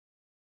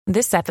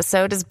This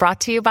episode is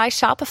brought to you by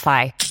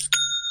Shopify.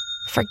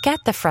 Forget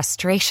the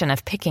frustration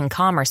of picking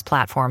commerce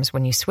platforms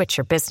when you switch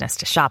your business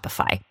to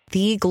Shopify,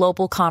 the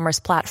global commerce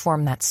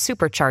platform that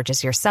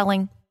supercharges your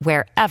selling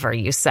wherever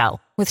you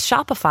sell. With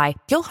Shopify,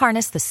 you'll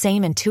harness the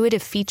same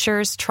intuitive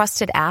features,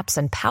 trusted apps,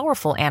 and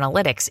powerful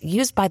analytics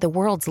used by the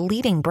world's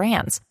leading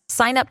brands.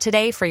 Sign up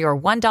today for your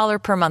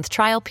 $1 per month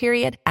trial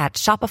period at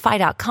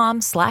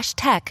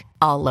shopify.com/tech,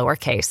 all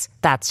lowercase.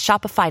 That's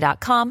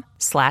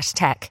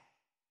shopify.com/tech.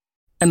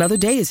 Another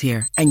day is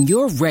here, and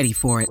you're ready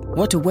for it.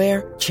 What to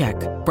wear? Check.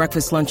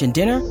 Breakfast, lunch, and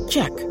dinner?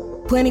 Check.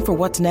 Planning for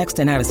what's next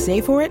and how to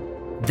save for it?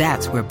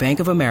 That's where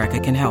Bank of America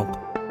can help.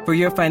 For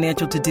your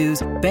financial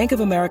to-dos, Bank of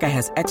America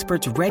has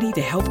experts ready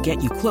to help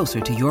get you closer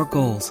to your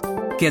goals.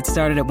 Get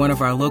started at one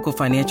of our local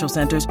financial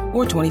centers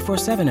or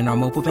 24/7 in our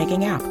mobile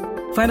banking app.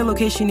 Find a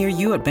location near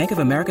you at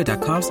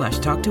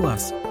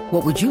bankofamerica.com/talktous.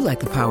 What would you like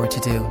the power to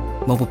do?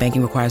 Mobile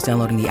banking requires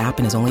downloading the app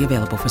and is only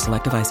available for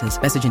select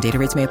devices. Message and data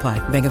rates may apply.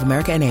 Bank of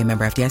America NA,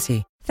 member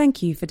FDIC.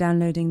 Thank you for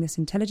downloading this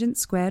Intelligence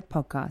Squared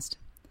podcast.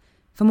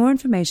 For more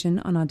information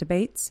on our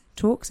debates,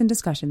 talks and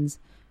discussions,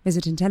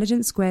 visit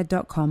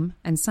intelligencesquared.com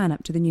and sign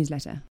up to the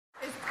newsletter.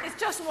 It's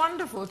just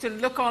wonderful to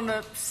look on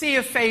a sea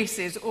of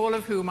faces, all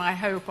of whom I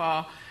hope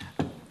are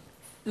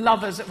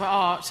lovers of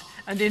art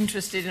and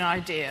interested in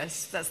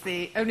ideas. That's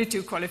the only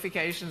two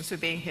qualifications for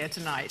being here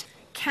tonight.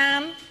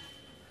 Can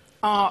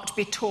art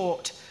be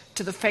taught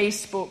to the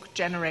Facebook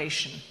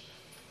generation?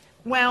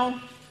 Well,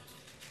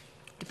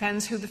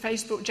 depends who the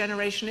Facebook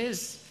generation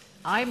is.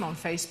 I'm on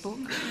Facebook.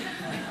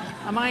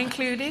 Am I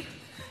included?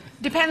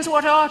 Depends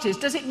what art is.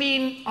 Does it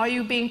mean, are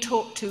you being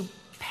taught to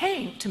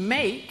paint, to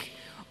make,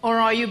 or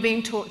are you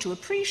being taught to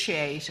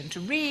appreciate and to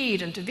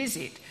read and to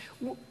visit?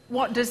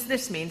 What does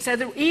this mean? So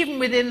that even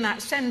within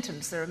that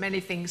sentence, there are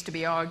many things to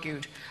be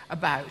argued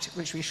about,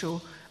 which we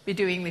shall be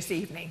doing this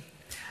evening.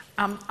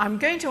 I'm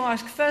going to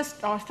ask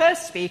our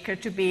first speaker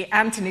to be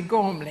Anthony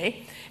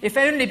Gormley, if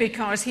only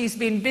because he's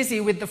been busy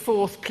with the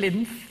fourth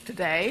plinth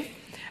today.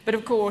 But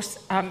of course,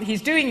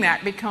 he's doing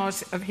that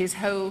because of his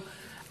whole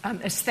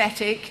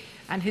aesthetic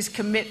and his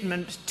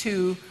commitment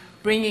to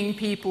bringing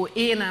people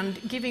in and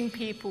giving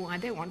people, I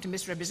don't want to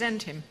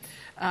misrepresent him,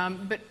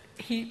 but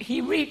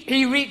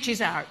he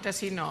reaches out, does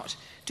he not,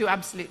 to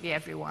absolutely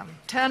everyone.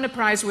 Turner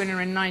Prize winner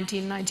in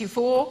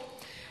 1994,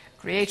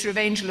 creator of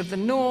Angel of the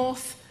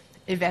North,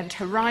 Event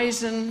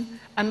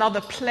Horizon,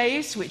 Another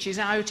Place, which is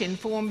out in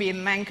Formby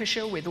in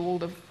Lancashire with all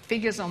the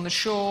figures on the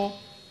shore,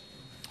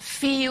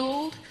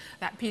 Field,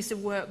 that piece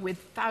of work with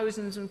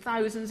thousands and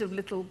thousands of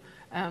little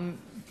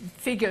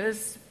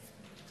figures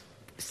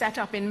set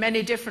up in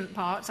many different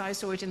parts. I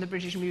saw it in the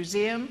British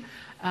Museum,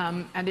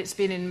 and it's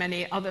been in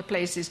many other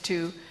places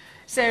too.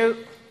 So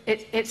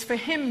it's for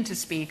him to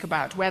speak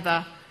about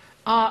whether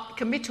art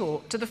can be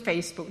taught to the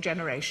Facebook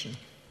generation.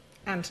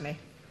 Anthony.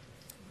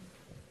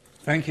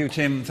 Thank you,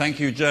 Tim. Thank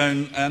you,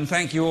 Joan. And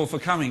thank you all for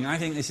coming. I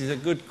think this is a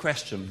good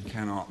question,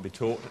 can art be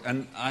taught?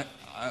 And I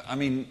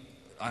mean,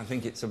 I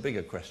think it's a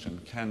bigger question.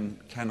 Can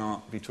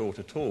art be taught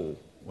at all,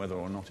 whether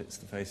or not it's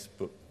the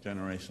Facebook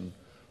generation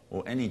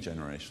or any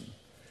generation?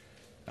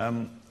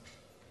 So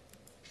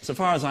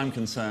far as I'm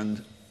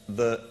concerned,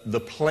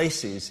 the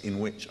places in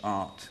which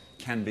art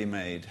can be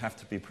made have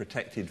to be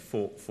protected,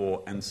 fought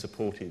for and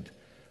supported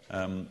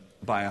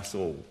by us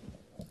all.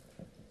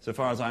 So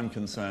far as I'm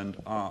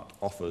concerned, art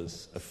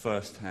offers a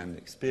first-hand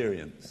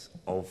experience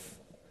of,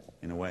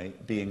 in a way,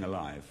 being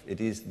alive.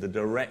 It is the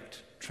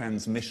direct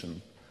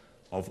transmission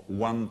of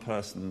one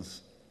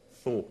person's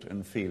thought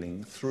and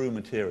feeling through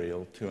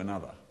material to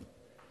another.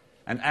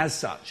 And as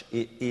such,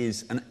 it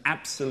is an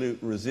absolute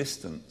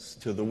resistance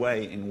to the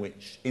way in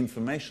which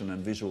information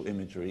and visual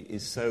imagery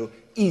is so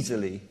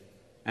easily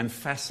and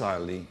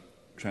facilely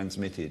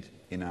transmitted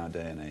in our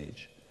day and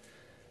age.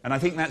 And I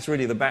think that's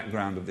really the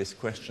background of this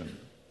question.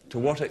 To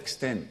what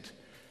extent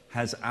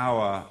has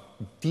our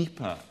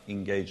deeper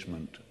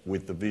engagement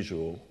with the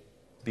visual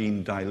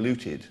been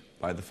diluted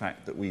by the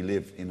fact that we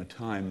live in a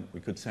time,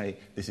 we could say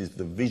this is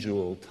the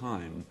visual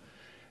time,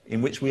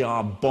 in which we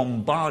are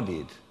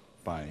bombarded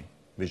by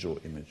visual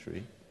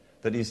imagery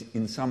that is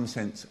in some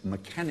sense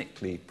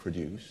mechanically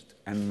produced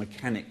and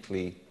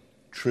mechanically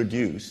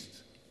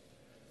traduced,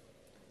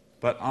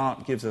 but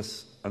art gives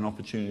us an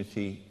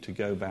opportunity to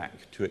go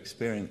back to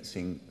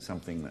experiencing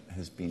something that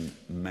has been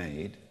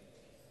made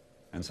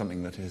and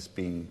something that has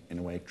been, in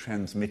a way,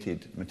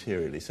 transmitted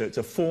materially. So it's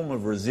a form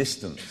of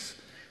resistance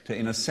to,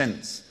 in a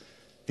sense,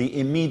 the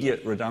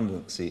immediate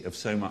redundancy of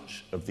so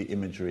much of the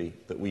imagery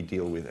that we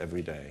deal with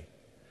every day.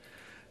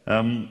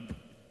 I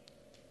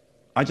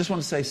just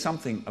want to say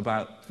something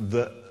about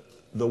the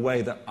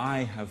way that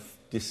I have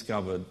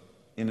discovered,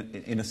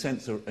 in a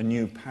sense, a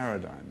new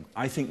paradigm.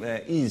 I think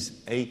there is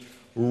a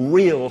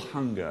real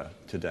hunger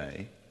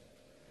today,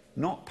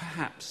 not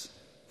perhaps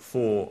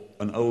for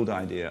an old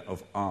idea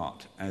of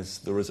art as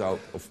the result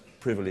of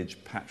privilege,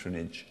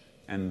 patronage,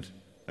 and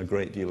a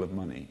great deal of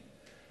money,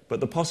 but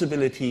the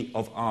possibility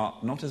of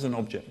art not as an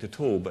object at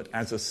all, but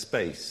as a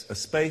space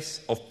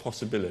of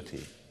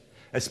possibility,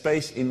 a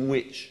space in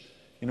which,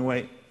 in a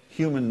way,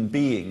 human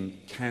being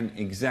can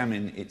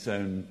examine its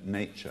own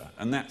nature.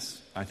 And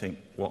that's, I think,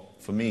 what,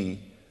 for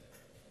me,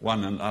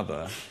 one and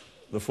other,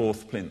 the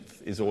fourth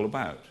plinth is all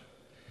about.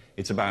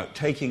 It's about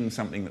taking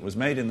something that was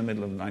made in the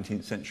middle of the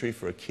 19th century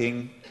for a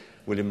king,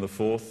 William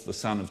IV, the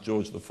son of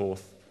George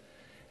IV,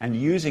 and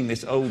using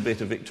this old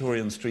bit of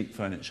Victorian street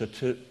furniture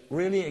to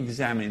really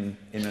examine,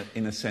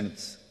 in a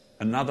sense,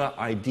 another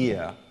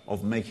idea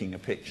of making a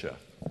picture.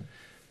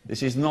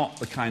 This is not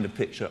the kind of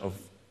picture of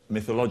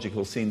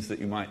mythological scenes that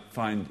you might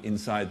find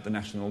inside the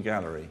National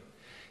Gallery.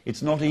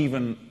 It's not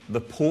even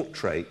the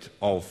portrait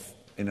of,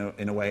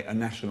 in a way, a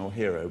national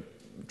hero.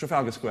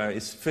 Trafalgar Square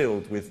is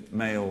filled with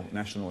male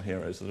national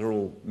heroes that are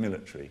all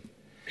military.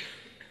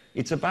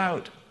 It's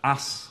about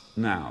us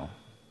now.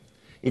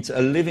 It's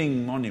a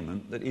living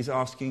monument that is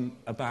asking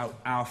about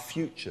our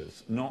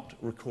futures, not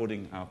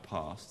recording our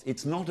past.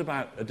 It's not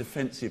about a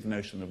defensive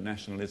notion of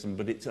nationalism,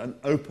 but it's an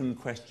open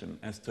question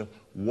as to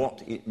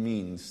what it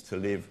means to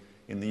live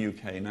in the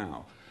UK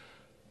now.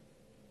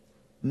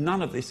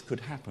 None of this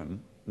could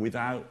happen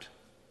without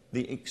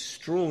the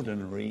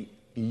extraordinary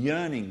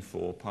yearning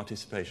for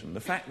participation. The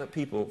fact that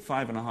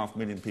 5.5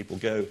 million people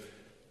go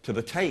to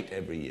the Tate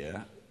every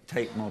year,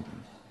 Tate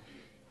Modern,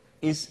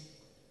 is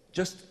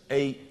just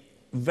a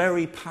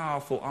very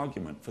powerful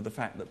argument for the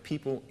fact that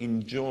people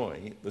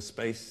enjoy the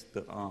space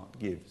that art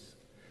gives.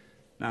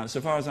 Now, so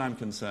far as I'm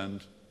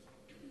concerned,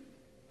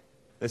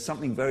 there's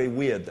something very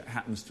weird that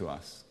happens to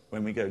us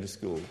when we go to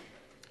school.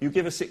 You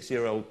give a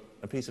 6-year-old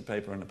a piece of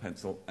paper and a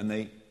pencil, and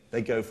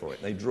they go for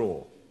it, they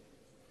draw.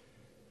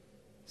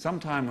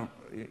 Sometime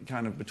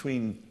kind of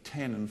between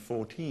 10 and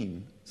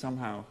 14,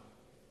 somehow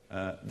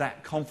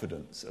that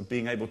confidence of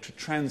being able to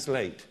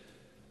translate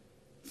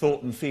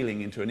thought and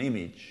feeling into an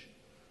image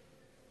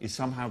is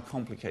somehow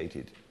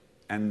complicated,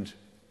 and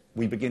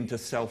we begin to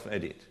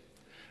self-edit.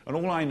 And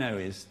all I know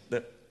is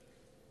that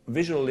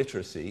visual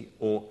literacy,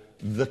 or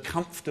the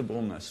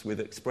comfortableness with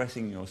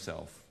expressing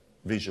yourself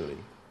visually,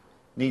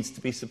 needs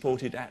to be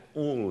supported at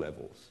all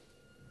levels.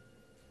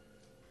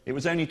 It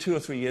was only 2 or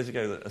 3 years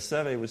ago that a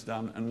survey was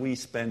done, and we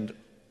spend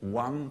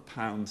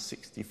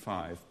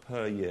 £1.65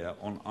 per year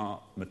on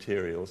art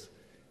materials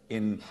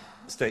in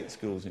state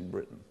schools in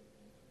Britain.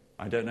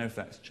 I don't know if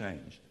that's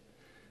changed.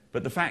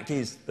 But the fact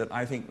is that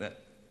I think that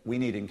we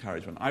need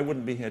encouragement. I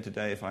wouldn't be here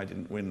today if I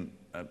didn't win,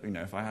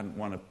 if I hadn't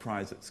won a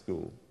prize at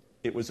school.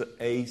 It was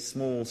a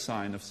small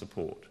sign of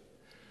support.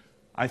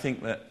 I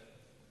think that,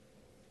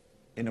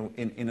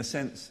 in a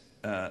sense,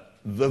 the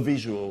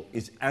visual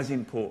is as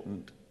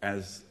important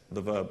as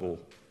the verbal,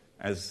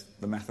 as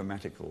the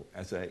mathematical,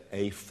 as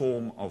a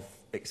form of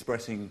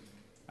expressing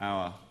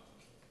our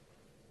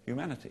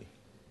humanity.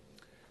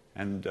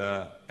 And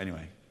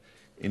anyway,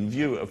 in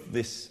view of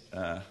this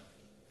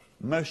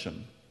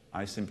motion,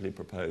 I simply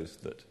propose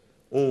that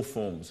all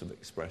forms of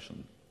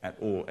expression at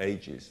all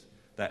ages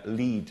that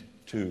lead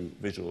to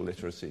visual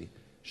literacy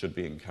should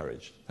be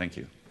encouraged. Thank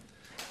you.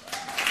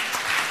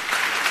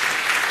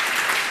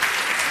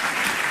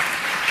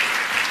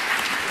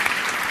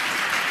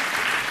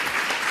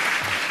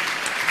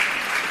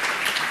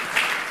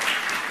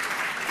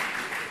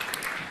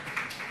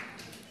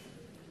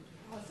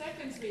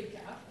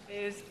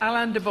 Is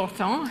Alain de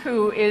Botton,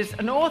 who is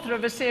an author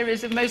of a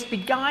series of most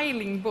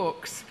beguiling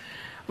books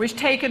which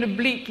take an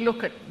oblique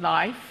look at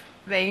life.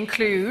 They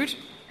include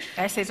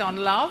essays on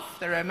love,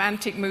 the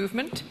romantic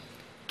movement,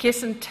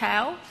 Kiss and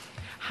Tell,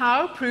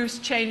 How Proofs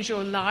Change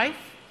Your Life,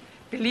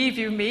 Believe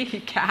You Me, He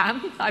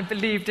Can. I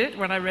believed it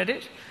when I read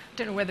it. I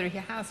don't know whether he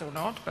has or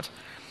not, but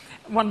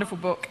wonderful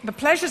book. The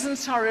Pleasures and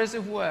Sorrows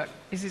of Work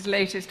is his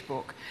latest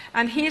book.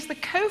 And he is the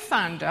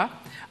co-founder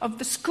of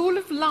the School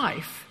of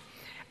Life,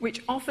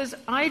 which offers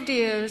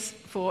ideas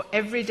for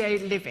everyday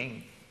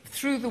living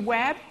through the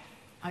web.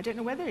 I don't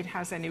know whether it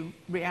has any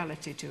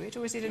reality to it,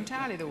 or is it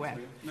entirely the web?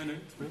 No,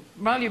 it's real.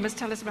 Well, you must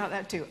tell us about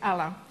that too.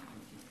 Alain.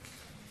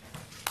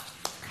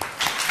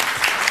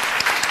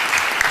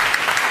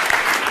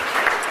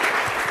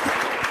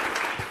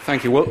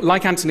 Thank you. Well,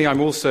 like Anthony,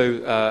 I'm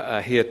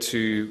also here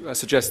to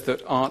suggest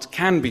that art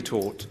can be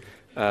taught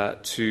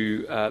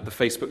to the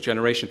Facebook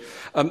generation.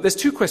 There's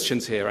 2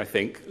 questions here, I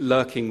think,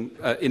 lurking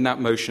in that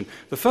motion.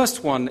 The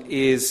first one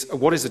is,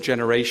 what is a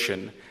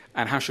generation,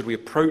 and how should we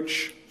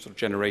approach sort of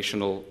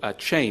generational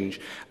change?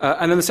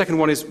 And then the second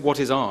one is, what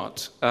is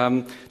art?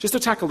 Just to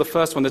tackle the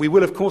first one, we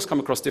will, of course, come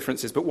across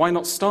differences, but why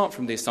not start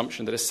from the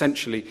assumption that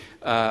essentially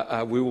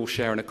we all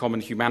share in a common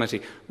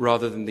humanity,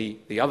 rather than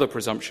the other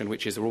presumption,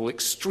 which is we're all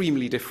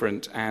extremely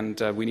different and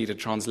we need a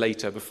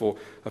translator before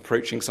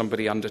approaching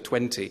somebody under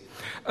 20.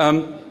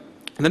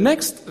 The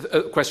next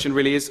question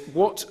really is,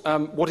 what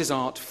is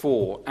art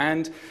for?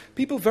 And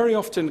people very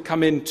often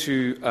come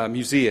into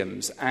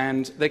museums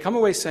and they come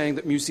away saying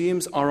that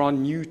museums are our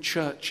new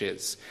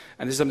churches.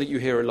 And this is something you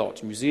hear a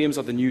lot. Museums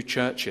are the new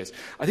churches.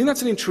 I think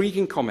that's an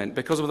intriguing comment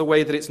because of the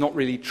way that it's not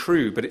really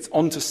true, but it's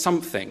onto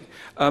something.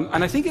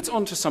 And I think it's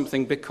onto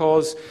something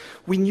because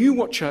we knew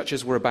what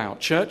churches were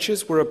about.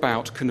 Churches were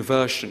about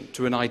conversion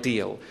to an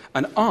ideal.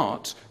 And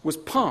art was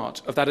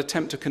part of that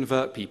attempt to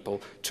convert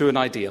people to an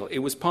ideal. It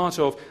was part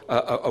of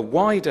a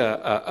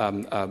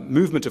wider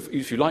movement of,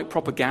 if you like,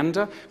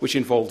 propaganda, which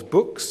involved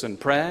books and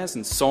prayers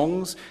and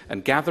songs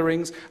and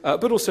gatherings,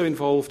 but also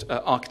involved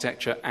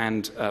architecture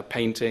and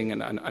painting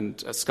and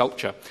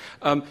sculpture.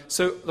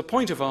 So the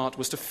point of art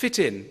was to fit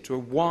in to a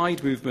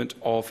wide movement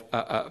of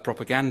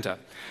propaganda.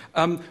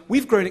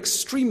 We've grown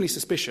extremely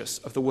suspicious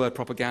of the word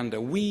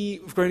propaganda.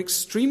 We've grown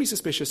extremely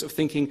suspicious of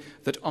thinking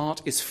that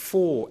art is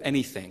for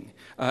anything.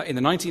 In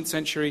the 19th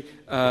century,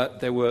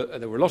 there were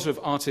a lot of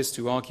artists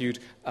who argued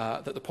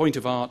that the point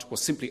of art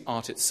was simply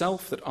art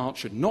itself, that art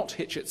should not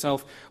hitch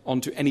itself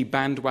onto any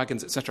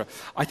bandwagons, etc.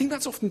 I think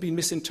that's often been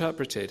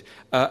misinterpreted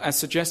as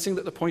suggesting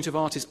that the point of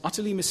art is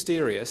utterly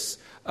mysterious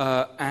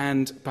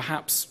and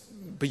perhaps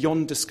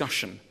beyond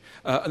discussion.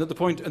 And that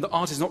the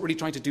art is not really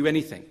trying to do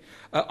anything.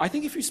 I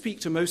think if you speak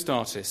to most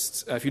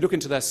artists, if you look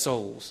into their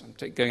souls,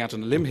 I'm going out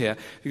on a limb here,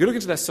 if you look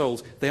into their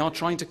souls, they are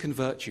trying to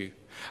convert you.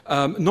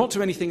 Not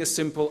to anything as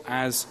simple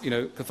as,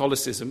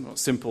 Catholicism, not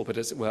simple, but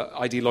as it were,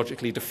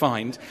 ideologically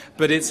defined.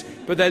 But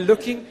they're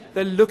looking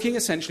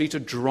essentially to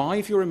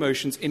drive your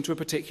emotions into a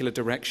particular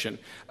direction.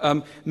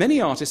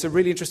 Many artists are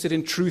really interested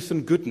in truth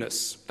and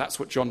goodness. That's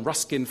what John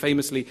Ruskin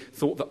famously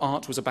thought that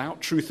art was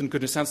about. Truth and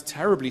goodness sounds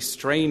terribly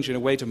strange in a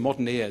way to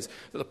modern ears.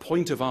 That the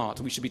point of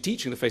art, we should be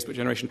teaching the Facebook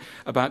generation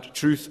about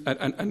truth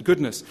and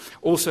goodness.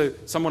 Also,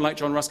 someone like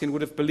John Ruskin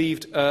would have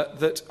believed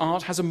that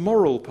art has a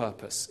moral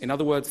purpose. In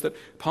other words, that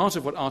part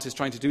of what art is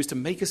trying to do is to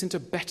make us into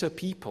better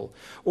people.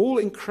 All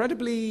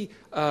incredibly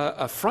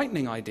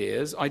frightening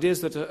ideas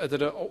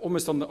that are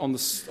almost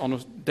on a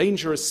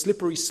dangerous,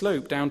 slippery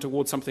slope down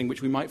towards something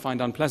which we might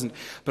find unpleasant.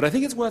 But I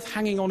think it's worth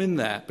hanging on in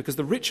there because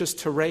the richest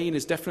terrain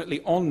is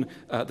definitely on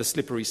the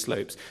slippery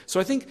slopes. So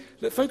I think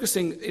that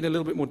focusing in a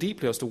little bit more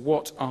deeply as to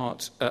what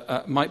art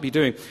might be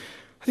doing,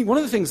 I think one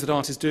of the things that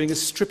art is doing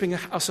is stripping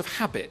us of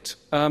habit.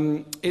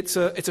 It's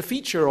a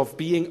feature of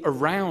being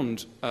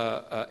around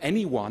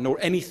anyone or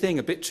anything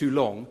a bit too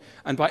long,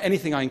 and by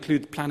anything I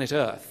include planet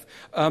Earth,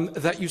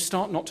 that you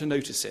start not to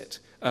notice it.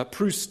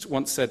 Proust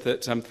once said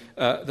that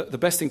the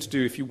best thing to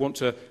do if you want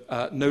to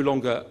no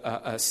longer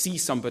see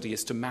somebody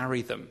is to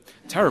marry them.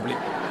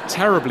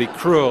 Terribly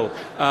cruel.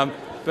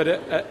 But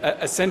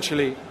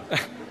essentially,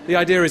 the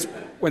idea is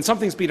when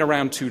something's been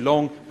around too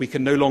long, we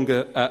can no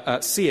longer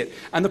see it.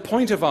 And the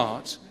point of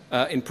art,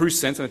 in Proust's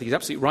sense, and I think he's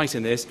absolutely right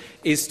in this,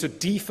 is to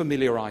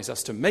defamiliarize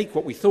us, to make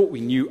what we thought we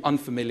knew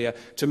unfamiliar,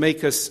 to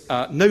make us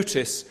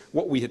notice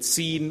what we had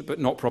seen but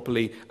not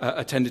properly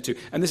attended to.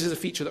 And this is a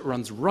feature that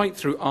runs right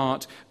through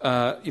art.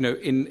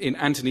 In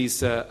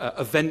Antony's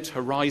event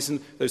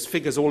Horizon, those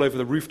figures all over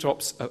the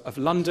rooftops of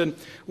London.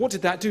 What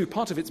did that do?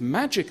 Part of its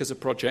magic as a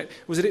project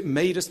was that it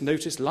made us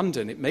notice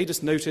London. It made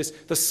us notice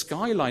the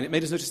skyline. It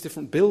made us notice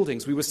different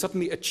buildings. We were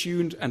suddenly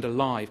attuned and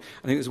alive.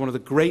 I think it's one of the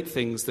great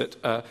things that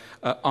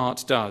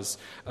art does.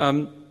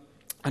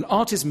 And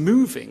art is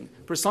moving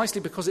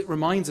precisely because it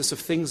reminds us of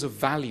things of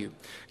value.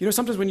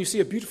 Sometimes when you see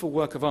a beautiful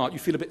work of art, you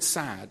feel a bit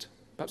sad.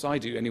 Perhaps I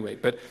do anyway.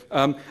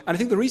 And I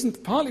think the reason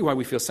partly why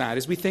we feel sad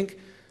is we think,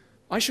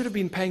 I should have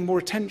been paying more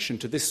attention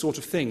to this sort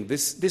of thing.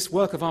 This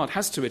work of art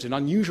has to it an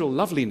unusual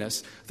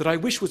loveliness that I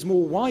wish was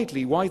more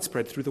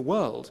widespread through the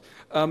world.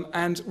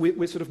 And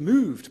we're sort of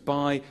moved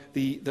by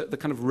the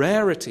kind of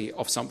rarity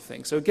of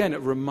something. So again, a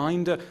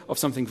reminder of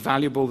something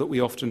valuable that we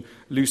often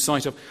lose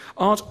sight of.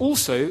 Art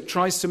also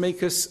tries to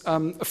make us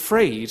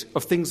afraid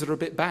of things that are a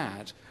bit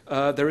bad.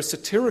 There is a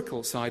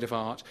satirical side of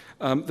art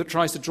that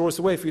tries to draw us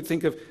away. If you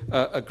think of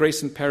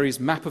Grayson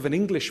Perry's Map of an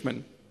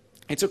Englishman,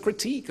 it's a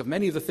critique of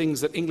many of the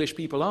things that English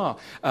people are.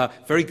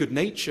 Very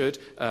good-natured,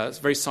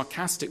 very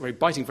sarcastic, very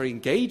biting, very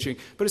engaging.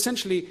 But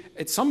essentially,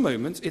 at some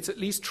moments, it's at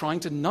least trying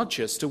to nudge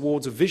us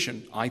towards a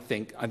vision, I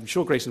think. I'm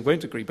sure Grayson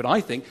won't agree, but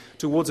I think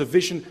towards a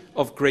vision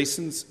of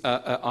Grayson's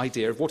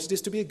idea of what it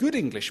is to be a good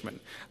Englishman.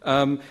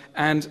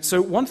 And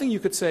so one thing you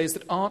could say is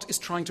that art is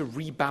trying to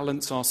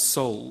rebalance our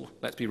soul.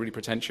 Let's be really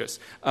pretentious.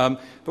 But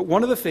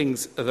one of the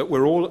things that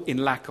we're all in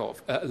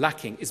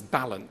lacking is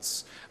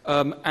balance.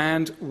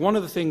 And one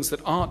of the things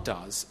that art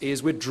does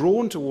is we're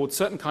drawn towards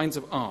certain kinds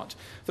of art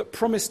that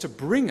promise to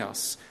bring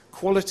us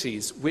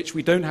qualities which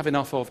we don't have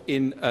enough of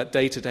in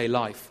day-to-day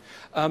life.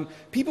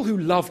 People who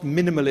love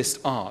minimalist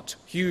art,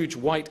 huge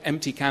white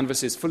empty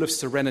canvases full of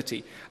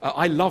serenity,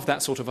 I love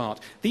that sort of art.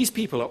 These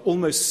people are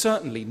almost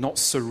certainly not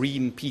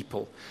serene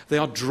people. They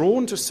are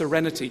drawn to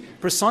serenity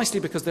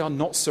precisely because they are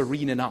not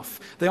serene enough.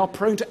 They are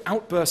prone to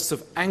outbursts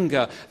of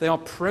anger. They are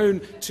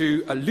prone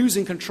to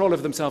losing control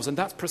of themselves, and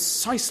that's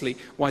precisely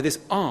why this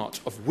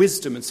art of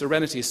wisdom and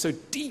serenity is so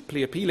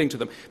deeply appealing to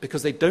them,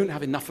 because they don't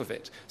have enough of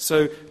it.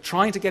 So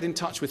trying to get in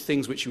touch with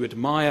things which you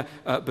admire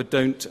but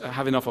don't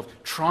have enough of,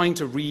 trying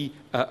to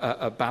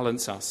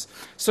balance us.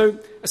 So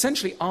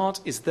essentially art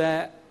is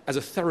there as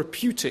a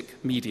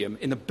therapeutic medium,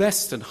 in the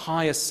best and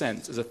highest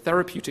sense, as a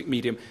therapeutic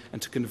medium,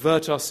 and to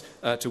convert us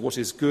to what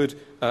is good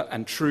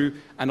and true.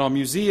 And our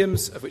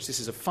museums, of which this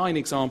is a fine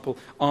example,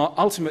 are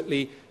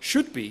ultimately,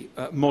 should be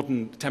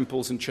modern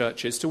temples and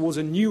churches towards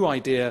a new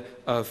idea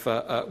of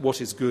what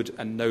is good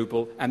and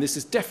noble. And this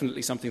is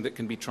definitely something that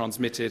can be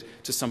transmitted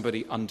to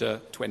somebody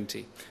under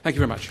 20. Thank you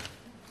very much.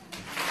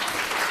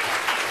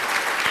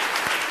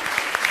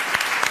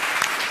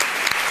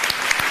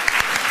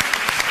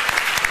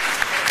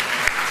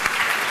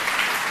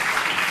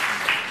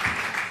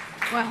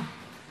 Well,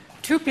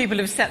 two people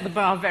have set the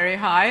bar very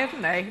high,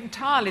 haven't they?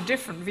 Entirely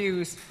different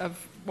views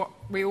of what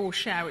we all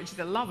share, which is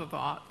the love of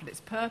art, but its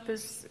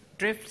purpose, it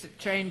drifts, it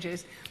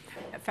changes.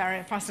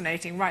 Very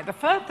fascinating. Right, the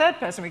third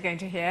person we're going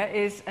to hear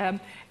is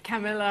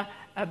Kamila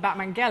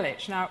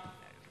Batmanghelidjh. Now,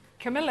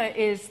 Kamila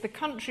is the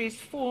country's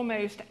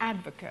foremost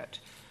advocate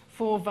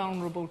for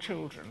vulnerable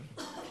children.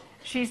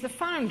 She's the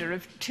founder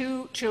of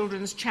two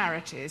children's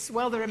charities.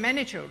 Well, there are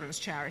many children's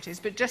charities,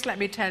 but just let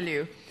me tell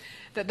you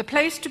that The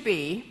Place to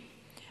Be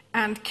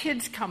and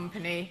Kids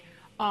Company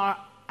are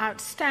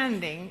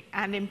outstanding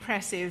and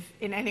impressive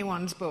in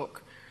anyone's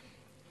book.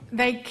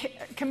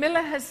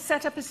 Kamila has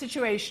set up a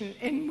situation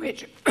in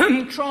which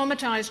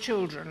traumatized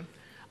children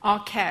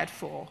are cared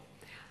for.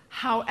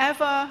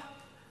 However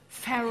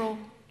feral,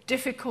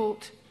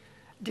 difficult,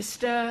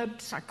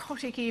 disturbed,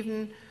 psychotic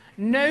even,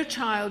 no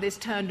child is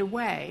turned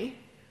away.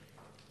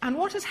 And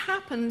what has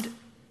happened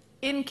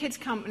in Kids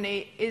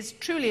Company is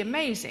truly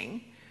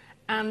amazing.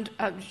 And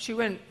she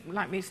won't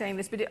like me saying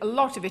this, but a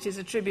lot of it is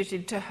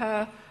attributed to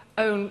her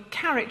own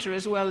character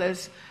as well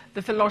as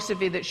the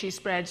philosophy that she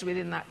spreads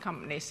within that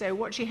company. So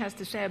what she has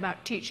to say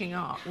about teaching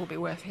art will be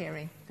worth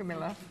hearing.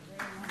 Kamila.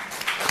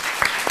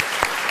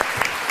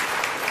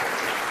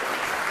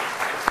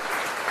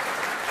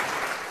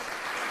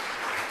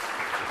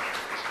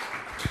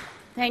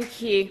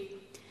 Thank you.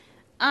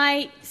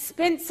 I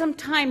spent some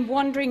time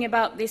wondering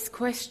about this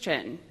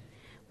question.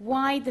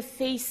 Why the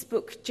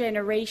Facebook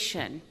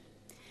generation?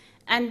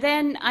 And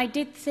then I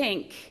did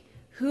think,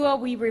 who are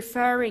we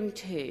referring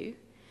to?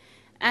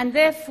 And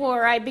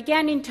therefore, I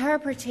began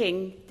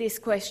interpreting this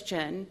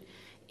question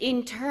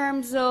in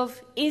terms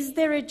of, is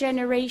there a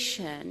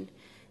generation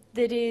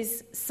that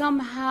is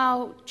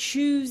somehow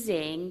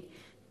choosing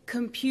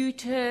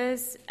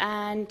computers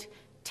and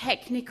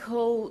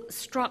technical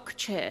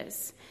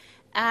structures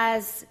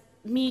as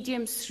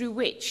mediums through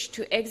which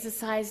to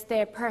exercise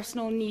their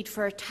personal need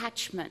for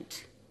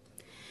attachment?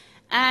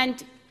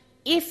 And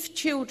if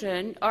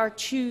children are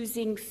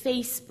choosing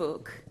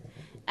Facebook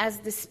as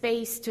the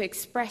space to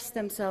express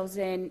themselves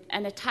in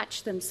and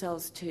attach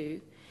themselves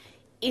to,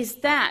 is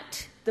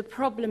that the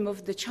problem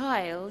of the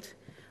child,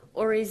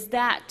 or is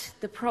that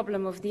the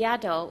problem of the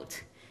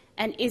adult,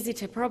 and is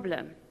it a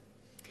problem?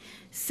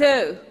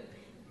 So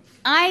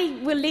I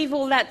will leave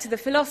all that to the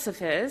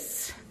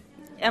philosophers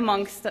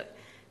amongst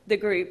the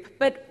group,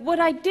 but what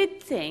I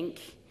did think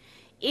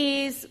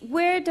is,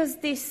 where does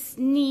this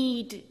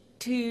need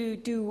to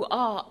do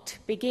art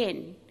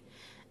begin?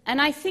 And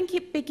I think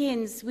it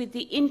begins with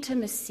the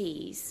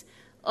intimacies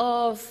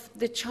of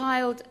the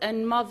child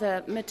and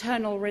mother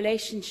maternal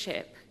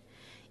relationship,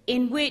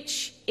 in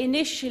which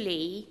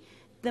initially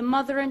the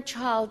mother and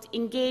child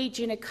engage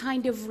in a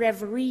kind of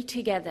reverie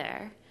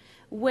together,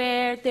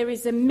 where there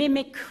is a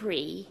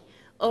mimicry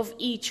of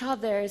each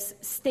other's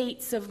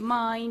states of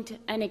mind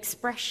and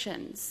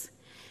expressions.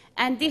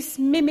 And this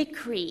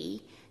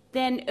mimicry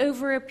then,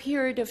 over a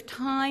period of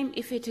time,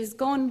 if it has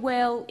gone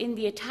well in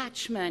the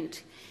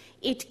attachment,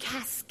 it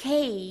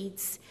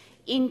cascades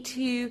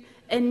into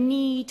a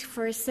need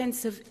for a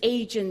sense of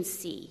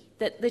agency,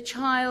 that the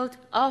child,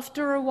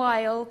 after a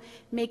while,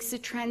 makes a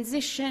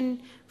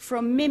transition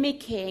from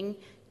mimicking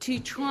to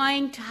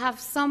trying to have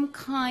some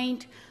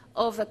kind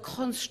of a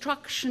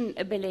construction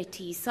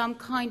ability, some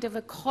kind of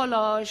a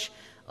collage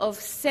of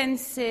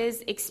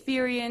senses,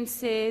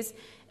 experiences,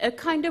 a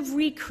kind of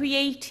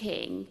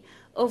recreating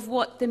of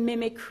what the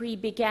mimicry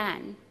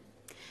began.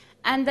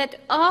 And that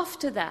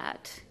after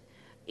that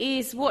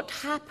is what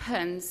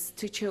happens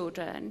to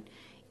children,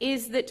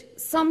 is that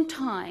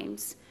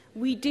sometimes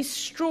we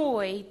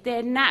destroy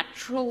their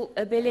natural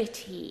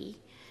ability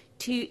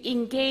to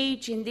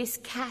engage in this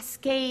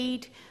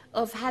cascade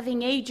of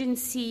having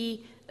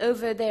agency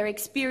over their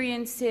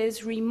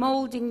experiences,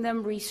 remolding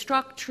them,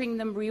 restructuring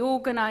them,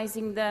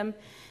 reorganizing them.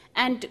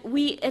 And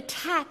we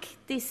attack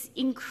this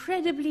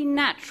incredibly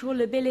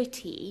natural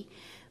ability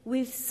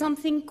with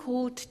something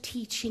called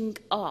teaching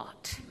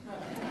art.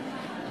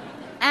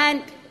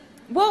 And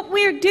what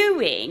we're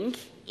doing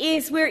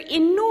is we're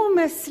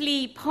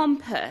enormously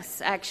pompous,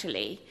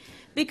 actually,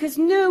 because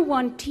no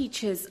one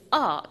teaches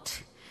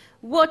art.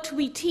 What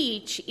we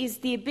teach is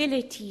the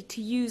ability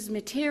to use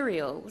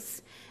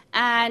materials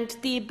and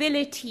the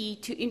ability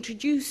to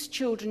introduce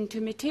children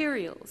to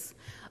materials.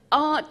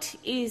 Art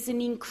is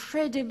an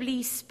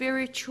incredibly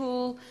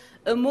spiritual,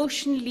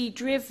 emotionally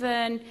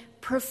driven,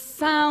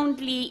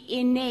 profoundly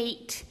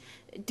innate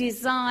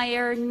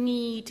desire,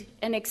 need,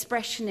 and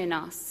expression in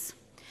us.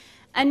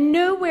 And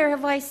nowhere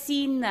have I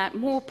seen that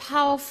more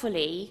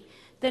powerfully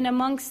than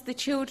amongst the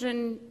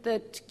children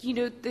that,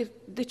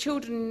 the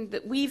children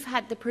that we've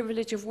had the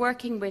privilege of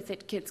working with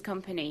at Kids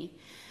Company.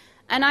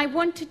 And I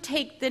want to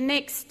take the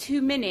next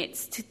 2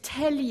 minutes to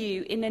tell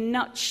you in a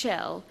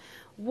nutshell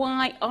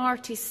why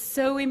art is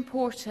so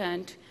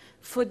important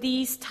for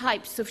these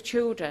types of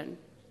children.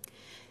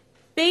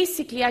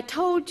 Basically, I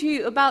told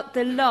you about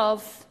the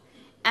love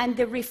and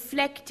the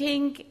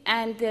reflecting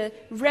and the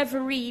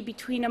reverie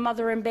between a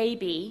mother and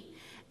baby.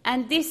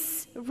 And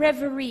this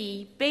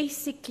reverie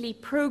basically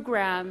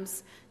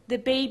programs the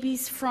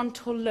baby's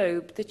frontal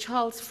lobe, the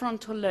child's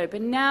frontal lobe.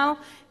 And now,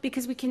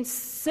 because we can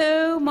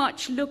so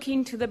much look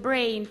into the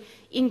brain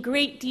in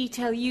great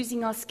detail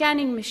using our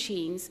scanning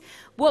machines,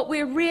 what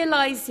we're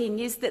realizing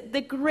is that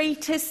the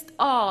greatest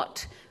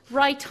art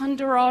right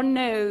under our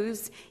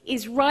nose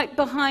is right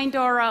behind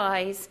our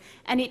eyes,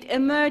 and it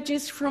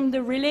emerges from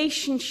the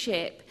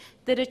relationship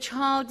that a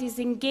child is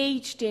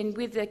engaged in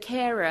with a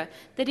carer,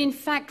 that in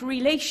fact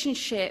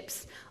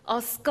relationships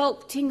are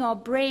sculpting our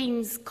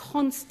brains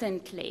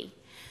constantly.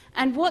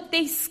 And what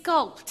they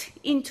sculpt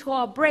into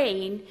our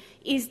brain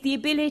is the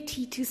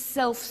ability to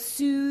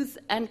self-soothe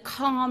and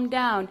calm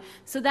down.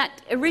 So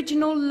that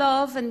original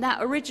love and that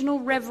original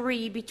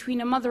reverie between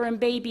a mother and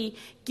baby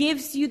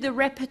gives you the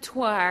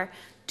repertoire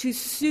to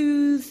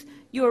soothe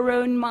your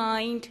own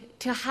mind,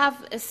 to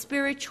have a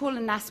spiritual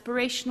and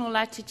aspirational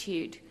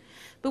attitude.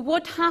 But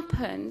what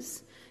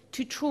happens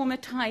to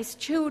traumatized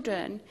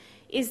children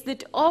is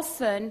that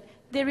often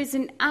there is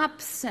an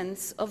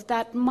absence of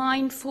that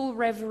mindful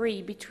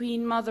reverie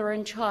between mother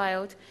and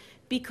child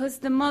because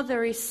the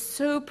mother is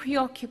so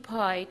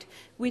preoccupied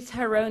with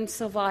her own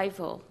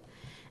survival.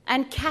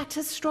 And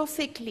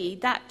catastrophically,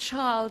 that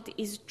child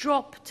is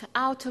dropped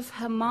out of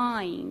her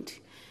mind.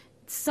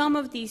 Some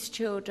of these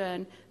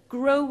children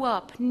grow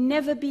up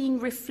never being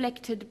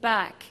reflected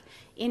back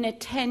in a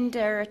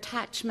tender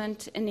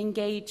attachment and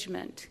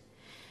engagement.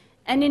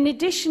 And in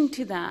addition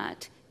to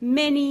that,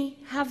 many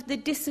have the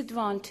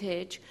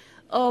disadvantage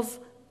of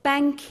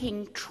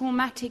banking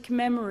traumatic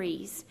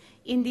memories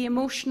in the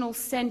emotional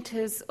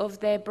centers of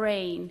their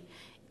brain.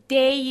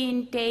 Day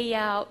in, day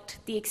out,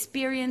 the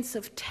experience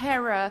of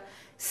terror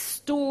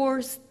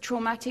stores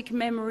traumatic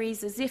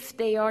memories as if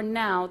they are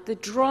now. The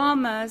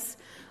dramas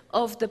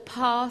of the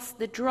past,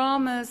 the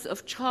dramas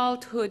of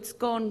childhoods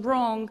gone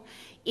wrong,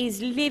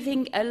 is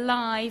living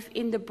alive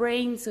in the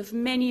brains of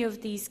many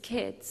of these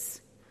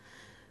kids.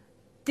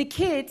 The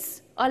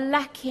kids are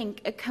lacking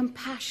a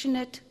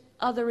compassionate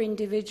other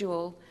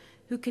individual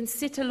who can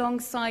sit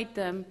alongside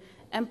them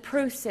and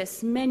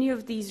process many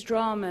of these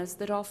dramas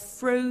that are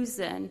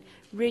frozen,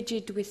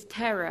 rigid with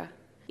terror.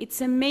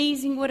 It's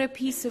amazing what a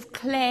piece of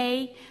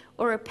clay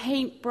or a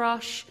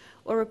paintbrush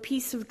or a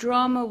piece of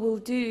drama will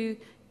do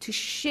to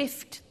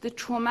shift the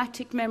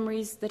traumatic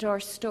memories that are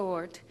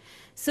stored.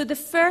 So the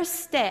first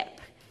step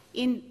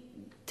in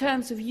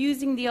terms of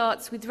using the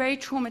arts with very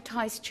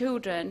traumatized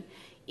children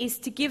is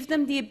to give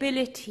them the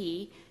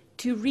ability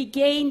to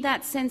regain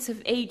that sense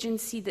of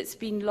agency that's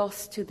been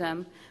lost to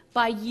them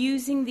by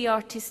using the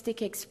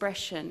artistic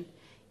expression,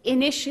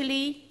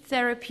 initially,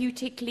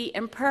 therapeutically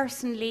and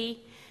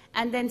personally,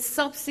 and then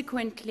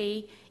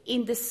subsequently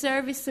in the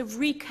service of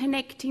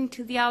reconnecting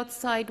to the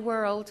outside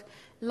world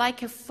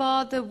like a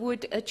father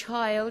would a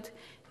child,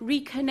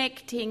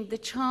 reconnecting the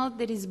child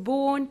that is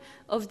born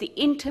of the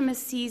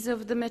intimacies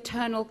of the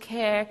maternal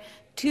care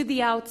to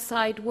the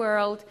outside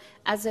world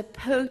as a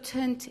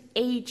potent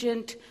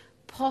agent,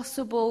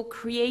 possible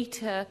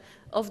creator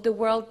of the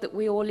world that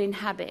we all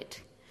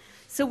inhabit.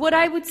 So what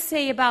I would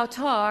say about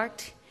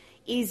art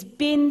is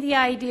bin the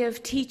idea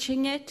of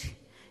teaching it.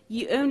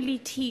 You only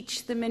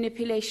teach the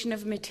manipulation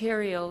of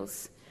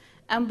materials.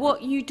 And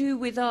what you do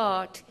with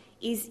art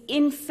is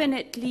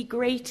infinitely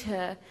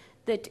greater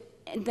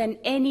than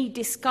any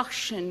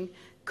discussion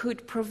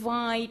could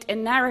provide a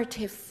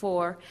narrative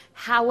for.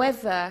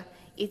 However,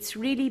 it's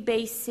really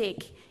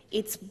basic.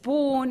 It's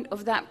born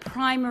of that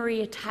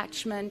primary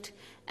attachment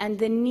and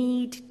the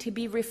need to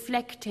be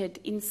reflected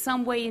in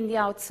some way in the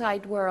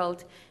outside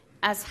world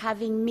as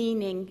having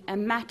meaning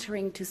and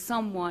mattering to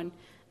someone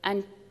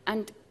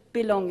and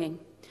belonging.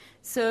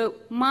 So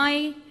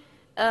my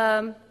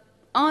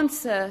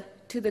answer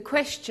to the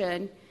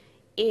question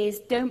is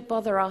don't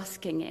bother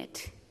asking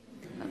it.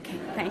 Okay,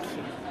 thank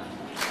you.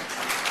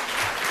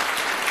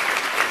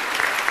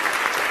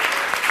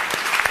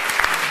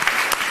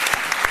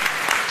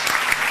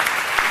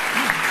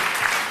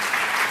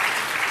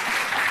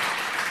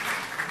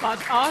 But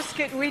ask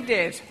it we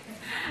did.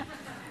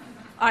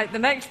 The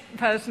next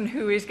person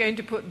who is going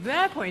to put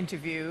their point of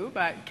view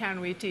about can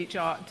we teach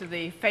art to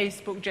the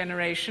Facebook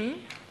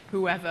generation,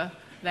 whoever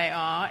they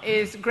are,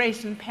 is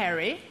Grayson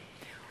Perry,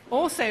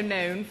 also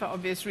known for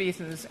obvious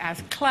reasons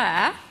as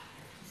Claire,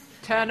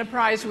 Turner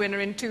Prize winner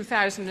in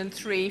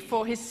 2003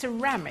 for his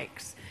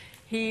ceramics.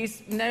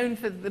 He's known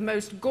for the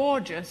most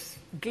gorgeous,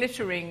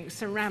 glittering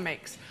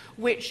ceramics,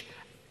 which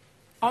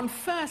on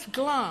first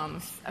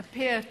glance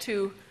appear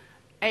to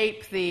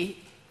ape the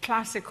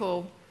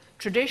classical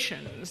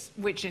traditions,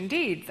 which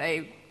indeed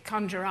they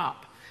conjure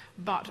up,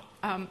 but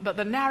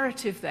the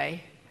narrative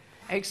they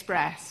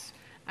express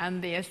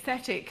and the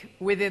aesthetic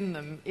within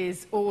them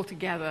is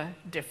altogether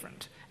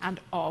different and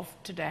of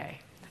today.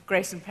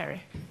 Grayson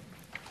Perry.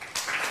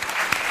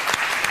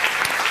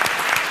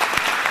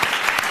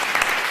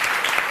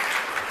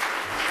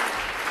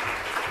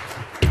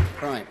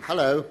 Right,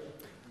 hello.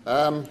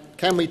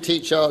 Can we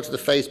teach art to the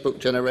Facebook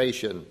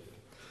generation?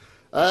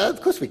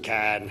 Of course we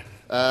can.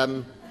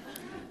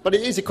 But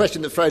it is a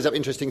question that throws up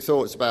interesting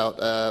thoughts about...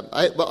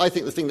 I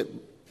think the thing that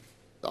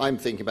I'm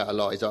thinking about a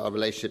lot is our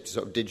relationship to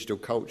sort of digital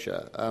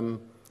culture.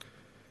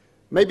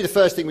 Maybe the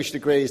first thing we should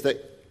agree is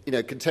that,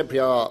 contemporary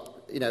art,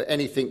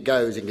 anything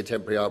goes in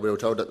contemporary art. We're all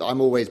told that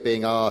I'm always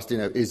being asked,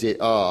 is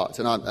it art?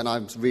 And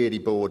I'm really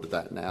bored of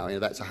that now.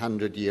 That's a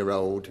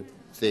 100-year-old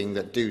thing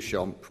that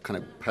Duchamp kind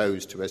of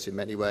posed to us in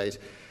many ways.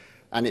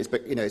 And it's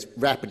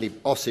rapidly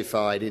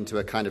ossified into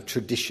a kind of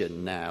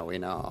tradition now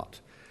in art.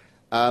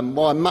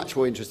 Well, I'm much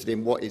more interested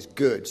in what is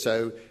good.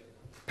 So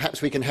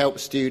perhaps we can help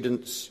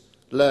students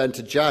learn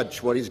to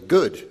judge what is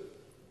good,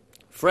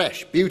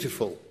 fresh,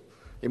 beautiful,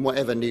 in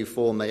whatever new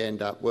form they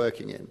end up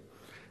working in.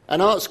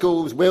 And art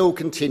schools will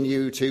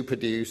continue to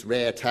produce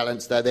rare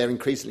talents, though they're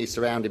increasingly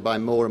surrounded by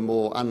more and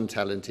more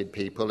untalented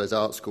people as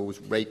art schools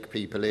rake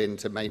people in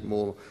to make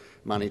more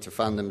money to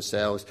fund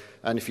themselves.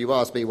 And if you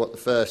ask me what the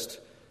first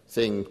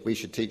thing we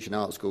should teach in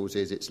art schools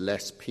is, it's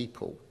less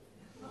people.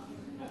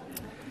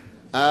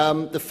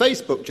 The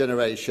Facebook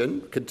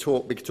generation could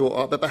talk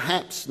art, but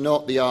perhaps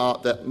not the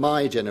art that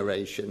my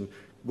generation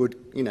would,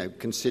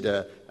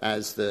 consider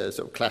as the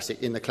sort of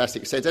classic, in the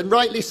classic sense, and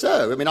rightly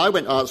so. I mean, I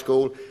went to art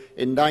school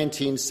in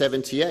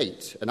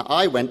 1978, and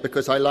I went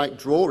because I liked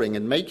drawing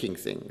and making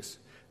things.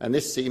 And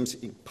this seems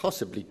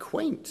possibly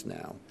quaint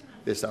now,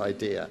 this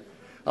idea.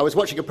 I was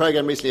watching a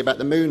programme recently about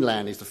the moon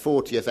landings, the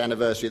 40th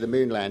anniversary of the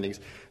moon landings,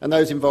 and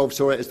those involved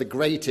saw it as the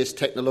greatest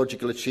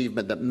technological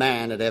achievement that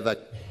man had ever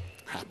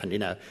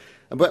happened,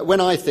 But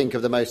when I think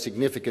of the most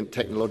significant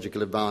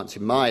technological advance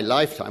in my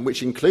lifetime,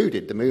 which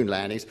included the moon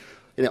landings,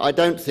 I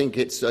don't think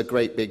it's a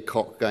great big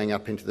cock going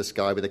up into the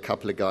sky with a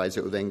couple of guys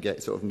that will then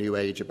get sort of new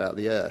age about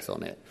the Earth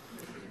on it.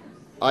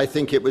 I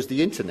think it was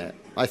the internet.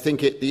 I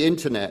think the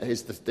internet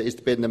has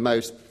been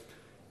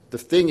the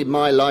thing in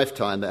my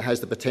lifetime that has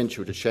the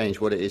potential to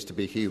change what it is to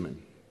be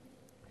human.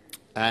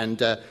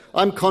 And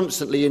I'm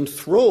constantly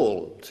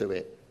enthralled to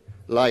it,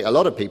 like a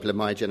lot of people in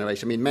my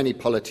generation. I mean, many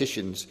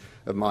politicians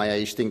of my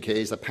age think it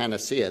is a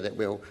panacea that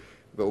will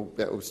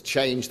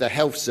change the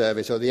health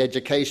service or the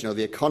education or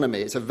the economy.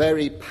 It's a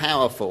very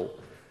powerful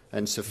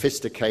and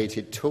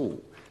sophisticated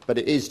tool, but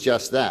it is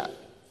just that,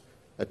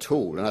 a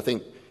tool. And I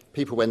think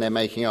people, when they're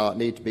making art,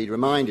 need to be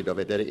reminded of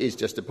it, that it is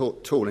just a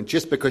tool. And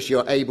just because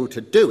you're able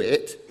to do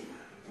it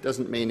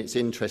doesn't mean it's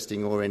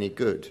interesting or any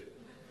good.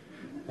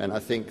 And I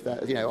think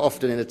that,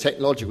 often in a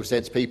technological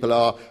sense, people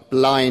are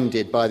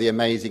blinded by the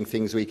amazing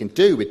things we can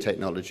do with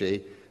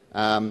technology,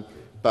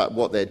 but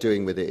what they're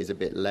doing with it is a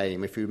bit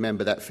lame. If you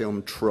remember that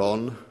film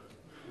Tron.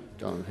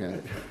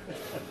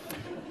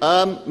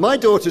 My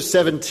daughter's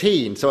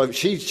 17, so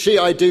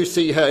I do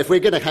see her. If we're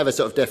going to have a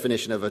sort of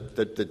definition of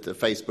the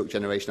Facebook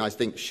generation, I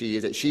think she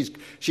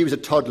was a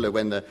toddler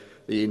when the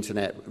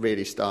internet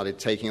really started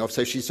taking off.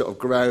 So she's sort of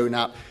grown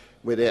up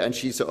with it, and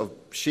she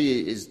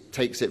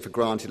takes it for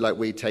granted, like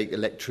we take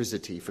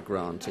electricity for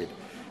granted.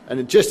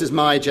 And just as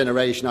my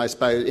generation, I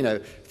suppose,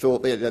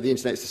 thought the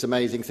internet's this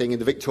amazing thing,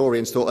 and the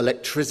Victorians thought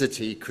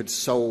electricity could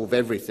solve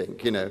everything,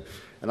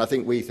 and I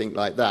think we think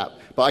like that.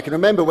 But I can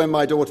remember when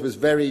my daughter was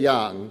very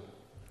young,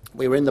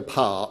 we were in the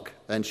park,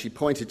 and she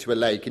pointed to a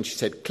lake, and she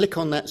said, "Click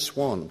on that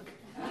swan."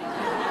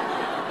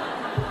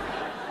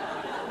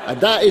 And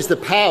that is the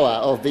power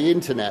of the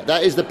internet.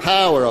 That is the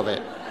power of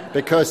it.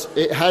 Because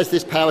it has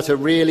this power to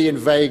really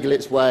inveigle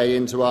its way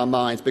into our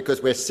minds,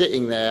 because we're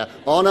sitting there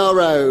on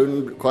our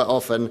own quite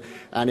often,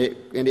 and it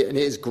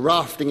is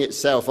grafting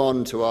itself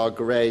onto our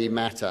grey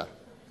matter.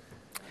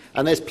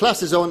 And there's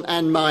pluses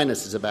and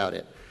minuses about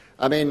it.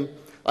 I mean,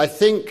 I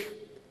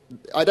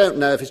don't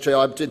know if it's true.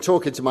 I've been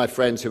talking to my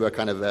friends who are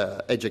kind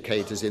of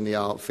educators in the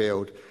art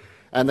field,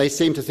 and they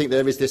seem to think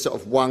there is this sort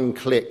of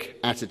one-click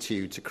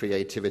attitude to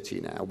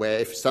creativity now, where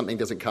if something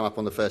doesn't come up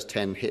on the first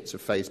 10 hits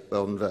of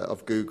Facebook,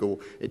 of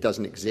Google, it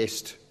doesn't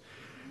exist.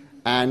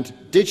 And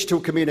digital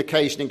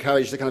communication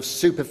encourages a kind of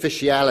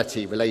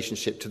superficiality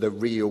relationship to the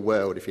real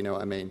world, if you know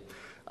what I mean.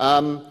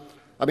 On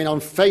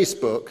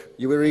Facebook,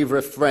 you are either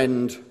a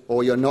friend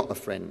or you're not a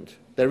friend.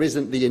 There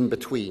isn't the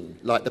in-between,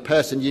 like the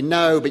person you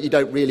know but you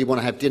don't really want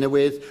to have dinner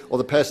with, or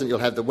the person you'll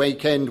have the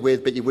weekend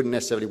with but you wouldn't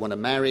necessarily want to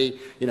marry.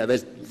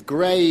 There's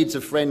grades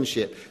of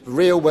friendship. The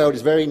real world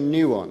is very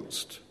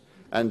nuanced,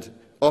 and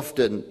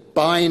often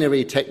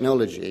binary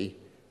technology,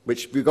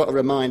 which we've got a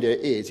reminder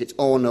it's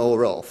on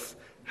or off,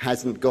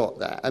 hasn't got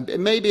that.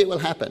 And maybe it will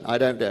happen, I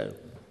don't know.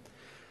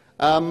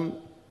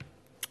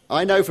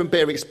 I know from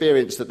bitter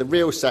experience that the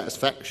real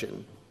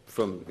satisfaction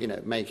from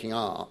making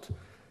art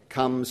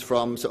comes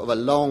from sort of a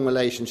long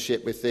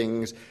relationship with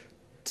things,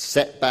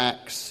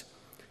 setbacks,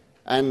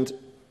 and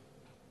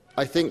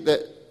I think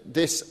that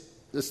this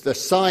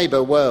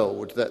cyber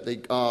world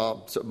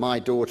that my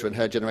daughter and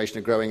her generation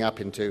are growing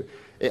up into,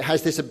 it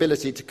has this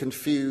ability to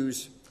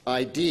confuse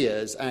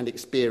ideas and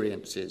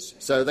experiences.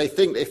 So they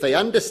think that if they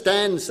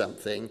understand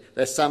something,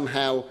 they're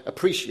somehow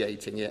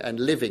appreciating it and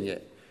living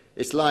it.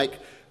 It's like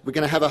we're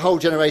going to have a whole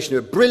generation who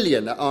are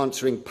brilliant at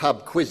answering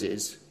pub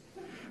quizzes,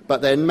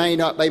 but they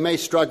may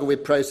struggle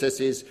with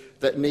processes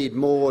that need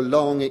more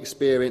long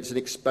experience and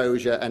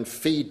exposure and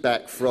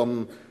feedback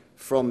from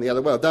the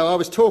other world. Though I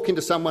was talking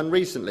to someone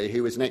recently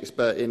who was an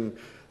expert in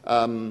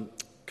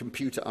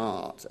computer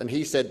art, and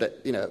he said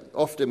that,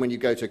 often when you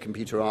go to a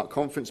computer art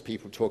conference,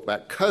 people talk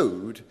about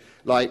code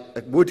like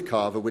a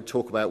woodcarver would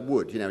talk about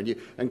wood,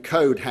 and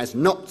code has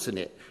knots in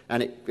it,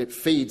 and it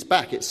feeds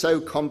back. It's so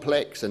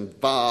complex and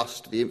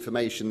vast, the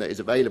information that is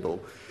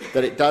available,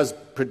 that it does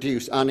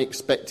produce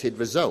unexpected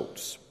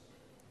results.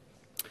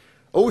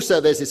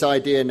 Also, there's this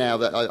idea now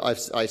that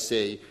I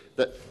see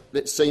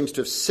that seems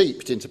to have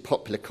seeped into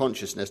popular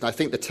consciousness. And I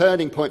think the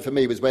turning point for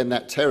me was when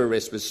that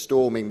terrorist was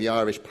storming the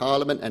Irish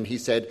Parliament, and he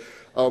said,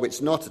 "Oh,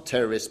 it's not a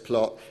terrorist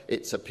plot,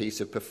 it's a piece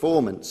of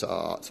performance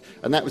art."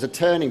 And that was a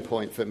turning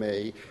point for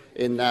me,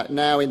 in that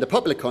now in the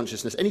popular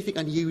consciousness, anything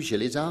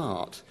unusual is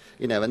art.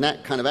 And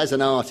that kind of, as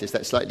an artist,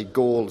 that slightly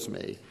galls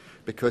me.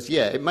 Because,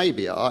 it may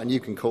be art, and you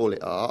can call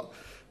it art,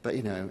 but,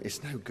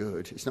 it's no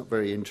good. It's not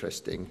very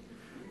interesting.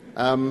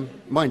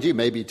 Mind you,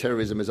 maybe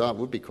terrorism as art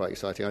would be quite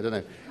exciting, I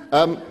don't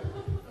know.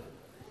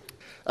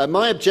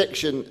 My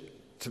objection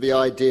to the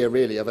idea,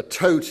 really, of a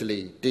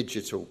totally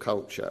digital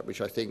culture,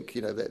 which I think,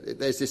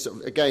 there's this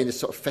sort of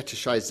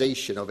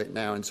fetishization of it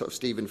now, and sort of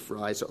Stephen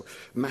Fry sort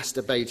of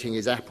masturbating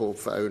his Apple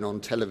phone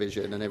on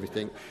television and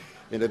everything.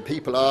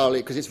 People are,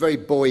 because it's very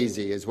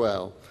Boise as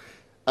well,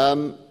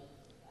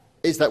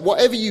 is that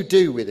whatever you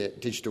do with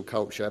it, digital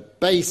culture,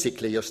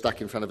 basically you're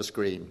stuck in front of a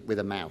screen with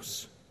a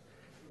mouse.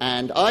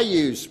 And I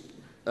use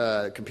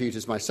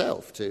computers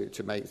myself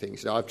to make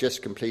things. I've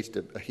just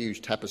completed a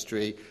huge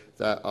tapestry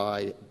that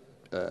I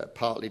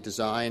partly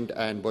designed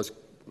and was,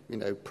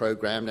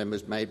 programmed and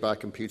was made by a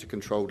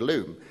computer-controlled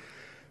loom.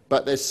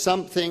 But there's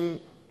something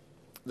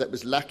that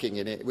was lacking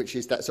in it, which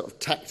is that sort of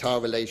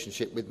tactile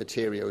relationship with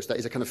materials. That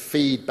is a kind of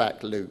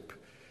feedback loop.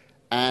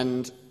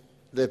 And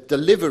the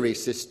delivery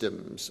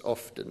systems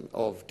often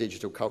of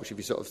digital culture, if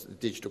you sort of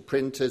digital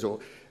printers, or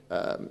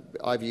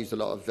I've used a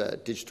lot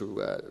of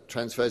digital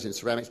transfers in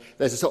ceramics,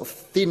 there's a sort of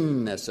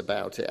thinness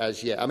about it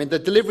as yet. I mean, the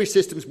delivery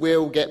systems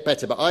will get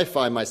better, but I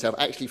find myself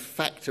actually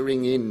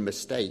factoring in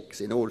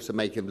mistakes in order to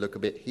make them look a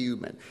bit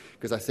human,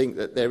 because I think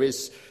that there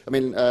is,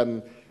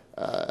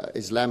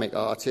 Islamic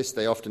artists,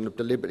 they often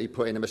deliberately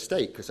put in a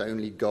mistake because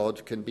only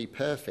God can be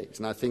perfect.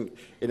 And I think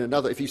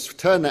if you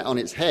turn that on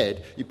its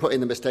head, you put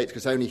in the mistakes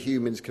because only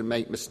humans can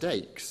make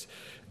mistakes.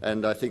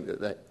 And I think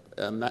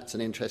that's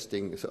an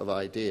interesting sort of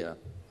idea.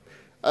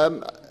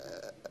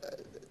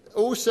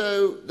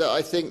 Also, that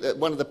I think that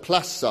one of the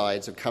plus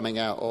sides of coming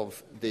out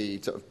of the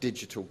sort of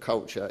digital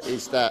culture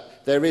is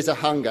that there is a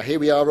hunger. Here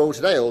we are all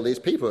today, all these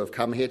people have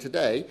come here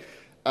today,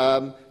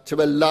 to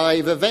a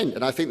live event.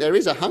 And I think there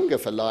is a hunger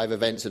for live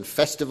events and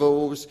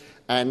festivals,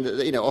 and,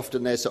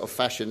 often there's sort of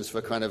fashions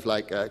for kind of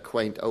like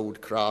quaint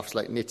old crafts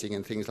like knitting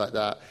and things like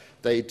that.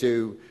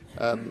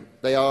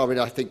 They are,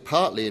 I think,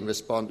 partly in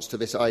response to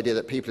this idea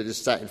that people are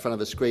just sat in front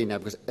of a screen now,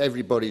 because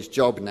everybody's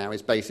job now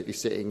is basically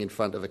sitting in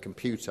front of a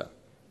computer.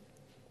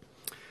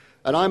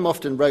 And I'm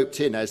often roped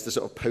in as the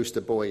sort of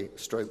poster boy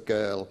stroke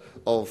girl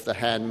of the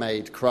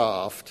handmade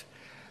craft.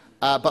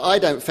 But I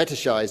don't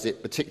fetishize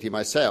it particularly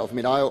myself. I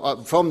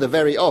mean, from the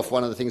very off,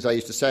 one of the things I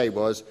used to say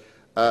was,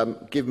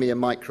 give me a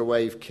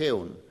microwave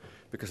kiln,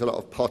 because a lot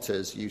of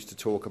potters used to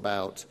talk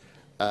about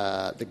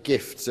the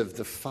gifts of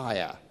the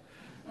fire,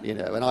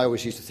 and I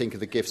always used to think of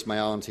the gifts my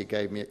auntie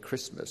gave me at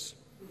Christmas.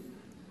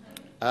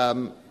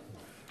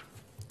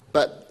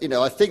 But,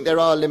 I think there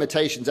are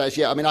limitations as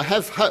yet. I mean,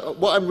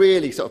 what I'm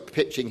really sort of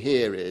pitching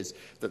here is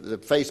that the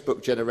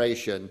Facebook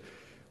generation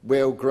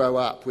will grow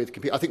up with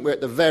computers. I think we're at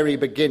the very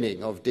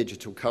beginning of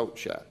digital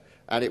culture,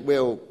 and it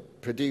will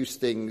produce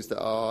things that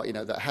are,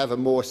 that have a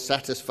more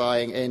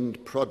satisfying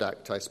end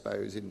product, I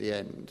suppose, in the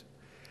end.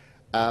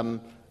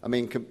 I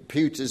mean,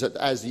 computers,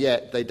 as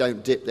yet, they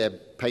don't dip their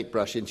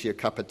paintbrush into your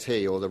cup of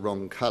tea or the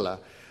wrong colour,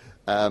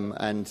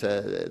 and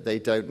they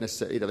don't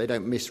necessarily, they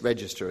don't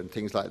misregister and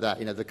things like that.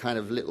 The kind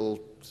of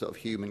little sort of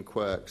human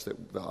quirks that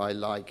I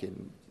like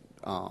in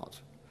art.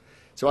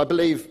 So I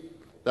believe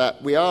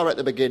that we are at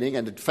the beginning,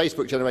 and the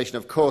Facebook generation,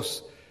 of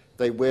course,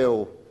 they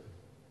will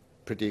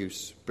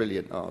produce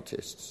brilliant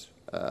artists.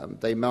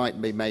 They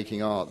might be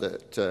making art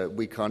that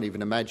we can't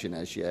even imagine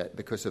as yet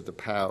because of the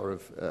power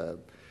of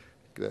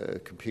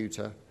the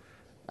computer,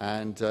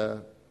 and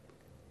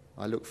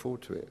I look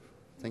forward to it.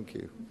 Thank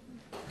you.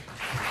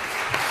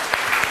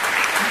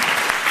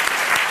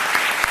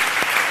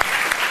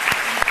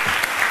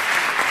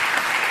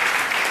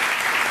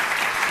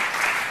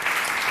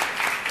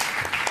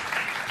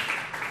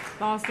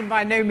 Last and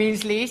by no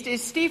means least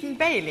is Stephen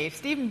Bailey.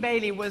 Stephen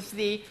Bailey was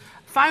the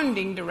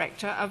founding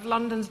director of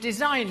London's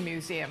Design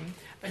Museum,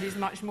 but he's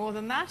much more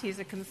than that. He's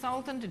a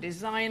consultant, a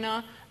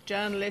designer,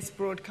 journalist,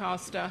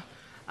 broadcaster,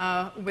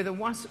 with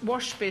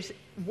a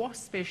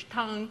waspish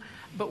tongue,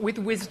 but with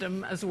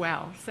wisdom as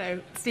well. So,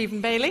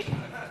 Stephen Bailey.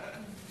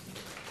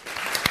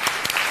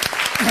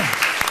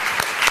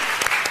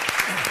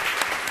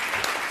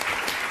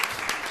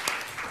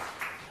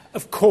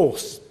 Of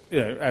course,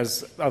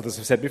 as others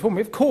have said before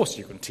me, of course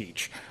you can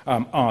teach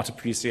art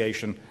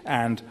appreciation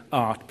and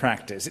art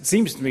practice. It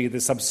seems to me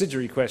the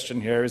subsidiary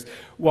question here is,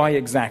 why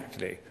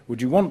exactly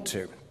would you want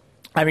to?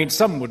 I mean,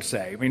 some would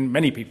say,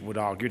 many people would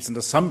argue, it's an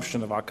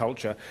assumption of our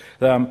culture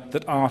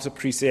that art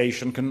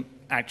appreciation can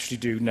actually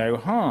do no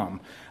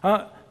harm.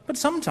 But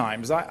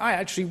sometimes I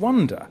actually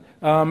wonder.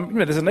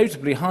 There's a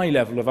notably high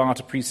level of art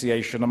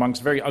appreciation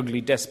amongst very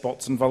ugly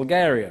despots and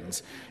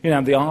vulgarians.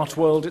 The art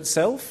world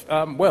itself,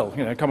 come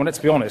on, let's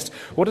be honest.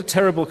 What a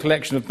terrible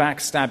collection of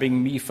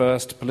backstabbing,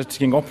 me-first,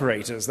 politicking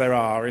operators there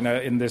are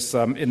in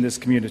this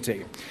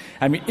community.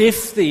 I mean,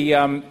 if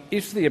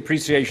the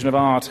appreciation of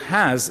art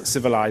has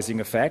civilizing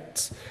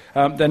effects,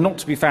 they're not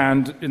to be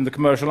found in the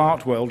commercial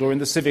art world or in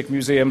the civic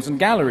museums and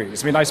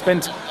galleries.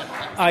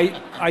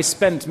 I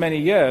spent many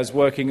years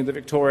working in the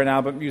Victoria and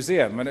Albert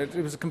Museum, and it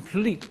was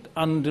completely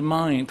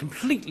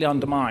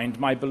undermined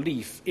my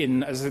belief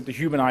in, as I said, the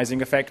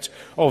humanising effect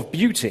of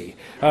beauty.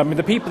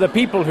 The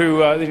people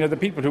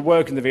who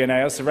work in the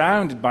V&A are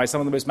surrounded by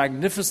some of the most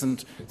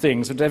magnificent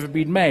things that have ever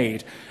been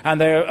made, and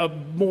they're a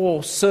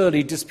more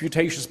surly,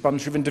 disputatious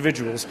bunch of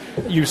individuals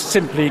you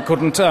simply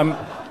couldn't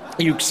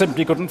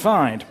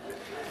find.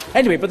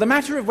 Anyway, but the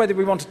matter of whether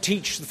we want to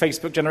teach the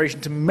Facebook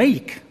generation to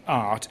make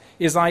art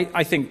is,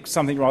 I think,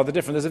 something rather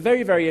different. There's a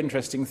very, very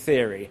interesting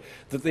theory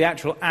that the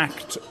actual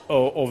act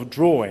of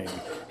drawing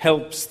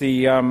helps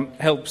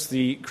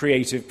the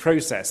creative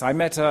process.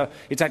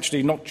 It's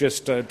actually not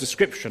just a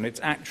description, it's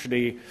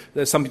actually,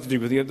 there's something to do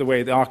with the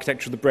way the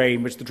architecture of the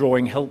brain, which the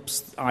drawing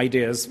helps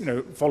ideas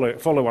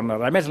follow one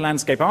another. I met a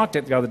landscape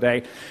architect the other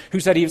day who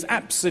said he was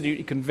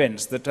absolutely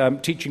convinced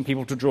that teaching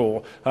people to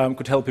draw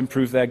could help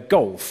improve their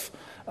golf.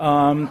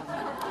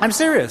 I'm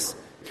serious.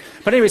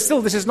 But anyway,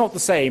 still, this is not the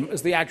same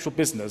as the actual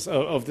business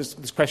of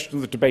this question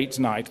of the debate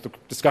tonight, the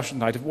discussion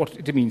tonight, of what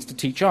it means to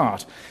teach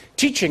art.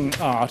 Teaching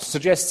art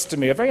suggests to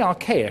me a very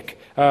archaic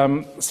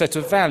set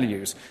of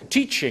values.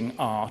 Teaching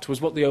art was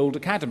what the old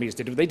academies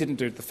did. They didn't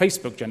do it to the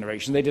Facebook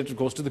generation. They did it, of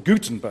course, to the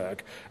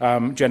Gutenberg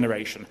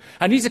generation.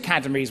 And these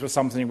academies were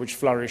something which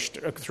flourished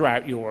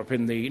throughout Europe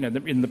in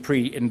the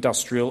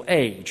pre-industrial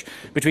age.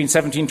 Between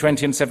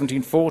 1720 and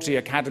 1740,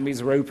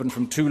 academies were opened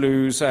from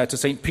Toulouse to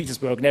St.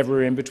 Petersburg and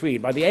everywhere in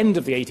between. By the end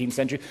of the 18th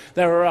century,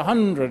 there were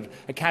 100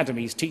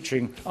 academies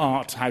teaching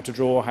art, how to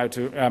draw, how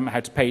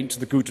to paint, to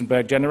the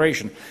Gutenberg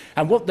generation.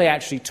 And what they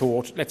actually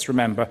taught, let's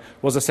remember,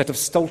 was a set of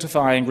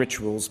stultifying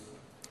rituals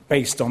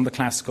based on the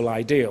classical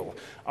ideal.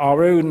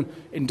 Our own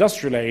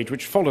industrial age,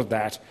 which followed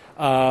that,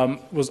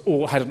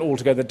 had an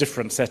altogether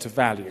different set of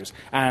values.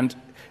 And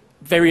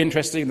very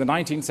interesting, in the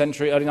early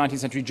 19th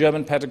century,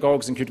 German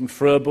pedagogues, including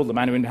Froebel, the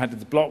man who invented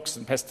the blocks,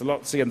 and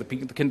Pestalozzi, and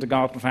the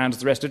kindergarten founders,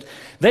 the rest of it,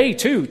 they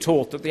too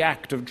taught that the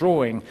act of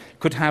drawing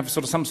could have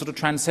some sort of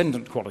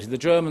transcendent quality. The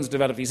Germans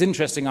developed these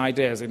interesting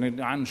ideas in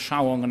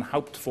Anschauung and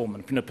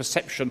Hauptformen,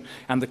 perception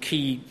and the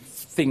key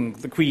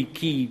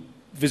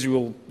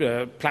visual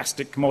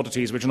plastic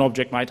commodities which an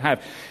object might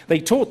have. They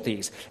taught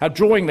these.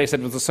 Drawing, they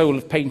said, was the soul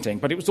of painting,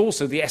 but it was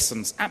also the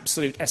essence,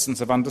 absolute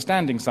essence of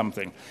understanding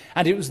something.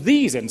 And it was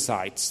these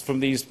insights from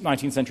these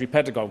 19th century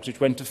pedagogues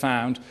which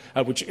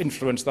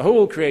influenced the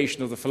whole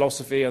creation of the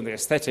philosophy and the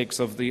aesthetics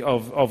of the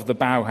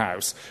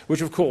Bauhaus,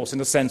 which, of course, in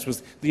a sense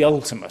was the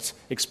ultimate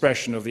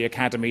expression of the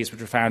academies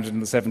which were founded in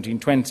the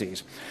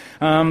 1720s.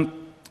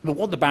 But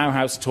what the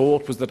Bauhaus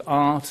taught was that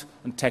art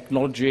and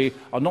technology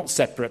are not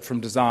separate from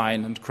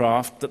design and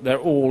craft, that they're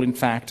all, in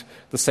fact,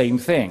 the same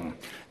thing.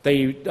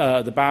 The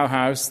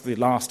Bauhaus, the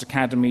last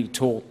academy,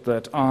 taught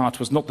that art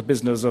was not the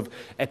business of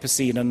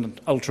epicene and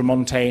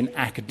ultramontane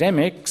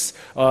academics,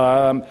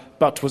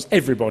 but was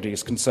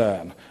everybody's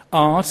concern.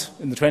 Art,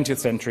 in the 20th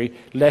century,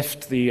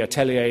 left the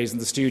ateliers and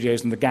the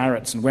studios and the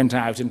garrets and went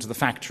out into the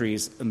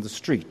factories and the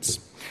streets.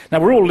 Now,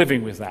 we're all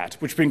living with that,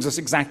 which brings us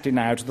exactly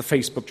now to the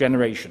Facebook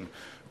generation.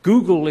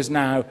 Google is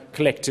now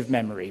collective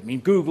memory.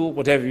 Google,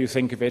 whatever you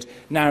think of it,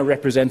 now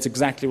represents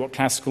exactly what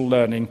classical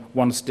learning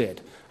once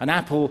did. An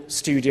Apple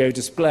Studio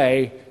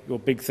display, your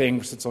big thing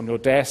which sits on your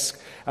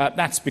desk,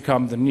 that's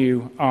become the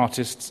new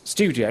artist's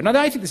studio. Now,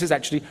 I think this is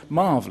actually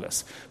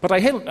marvellous, but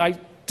I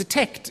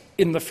detect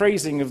in the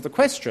phrasing of the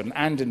question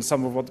and in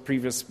some of what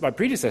my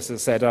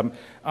predecessors said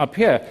up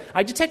here,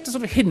 I detect a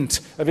sort of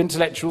hint of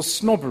intellectual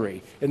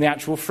snobbery in the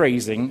actual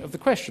phrasing of the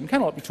question.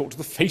 Cannot be taught to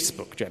the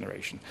Facebook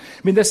generation.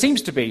 There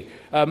seems to be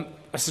a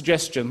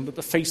suggestion that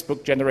the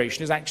Facebook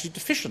generation is actually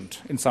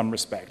deficient in some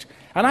respect.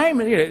 And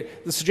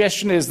the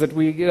suggestion is that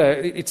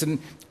it's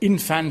an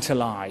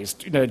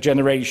infantilized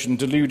generation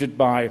deluded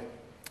by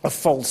a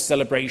false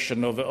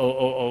celebration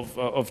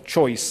of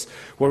choice,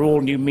 where all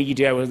new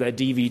media, with their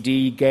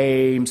DVD,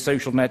 games,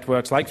 social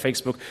networks like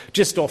Facebook,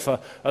 just offer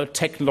a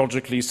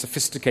technologically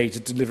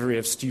sophisticated delivery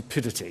of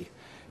stupidity.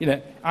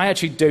 I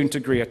actually don't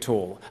agree at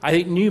all. I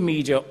think new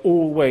media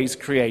always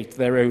create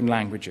their own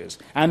languages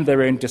and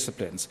their own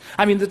disciplines.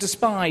 I mean, the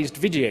despised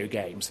video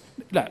games,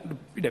 what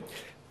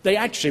they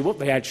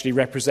actually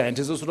represent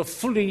is a sort of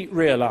fully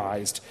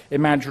realized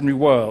imaginary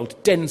world,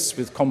 dense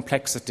with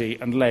complexity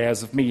and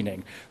layers of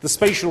meaning. The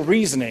spatial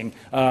reasoning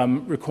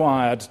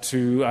required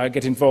to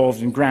get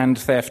involved in Grand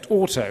Theft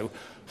Auto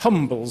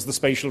humbles the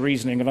spatial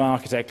reasoning of an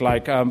architect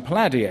like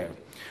Palladio.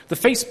 The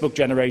Facebook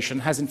generation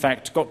has, in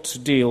fact, got to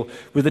deal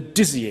with a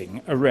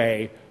dizzying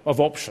array of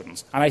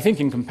options. And I think,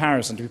 in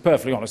comparison, to be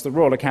perfectly honest, the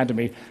Royal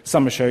Academy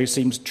summer show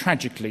seems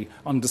tragically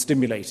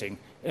understimulating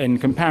in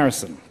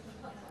comparison.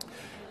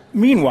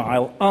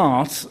 Meanwhile,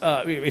 art,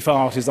 if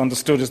art is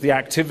understood as the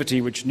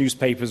activity which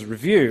newspapers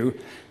review,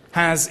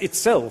 has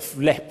itself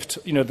leapt,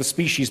 the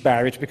species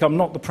barrier to become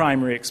not the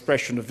primary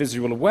expression of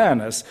visual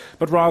awareness,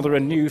 but rather a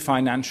new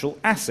financial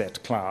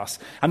asset class.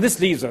 And this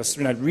leaves us,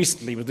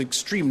 recently with the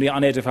extremely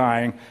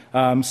unedifying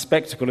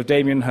spectacle of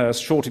Damien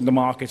Hirst shorting the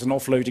market and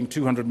offloading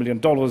 $200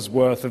 million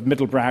worth of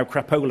middlebrow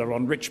crapola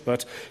on rich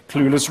but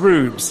clueless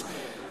rubes.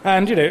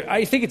 And,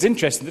 I think it's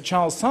interesting that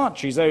Charles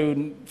Saatchi's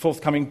own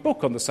forthcoming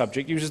book on the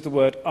subject uses the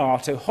word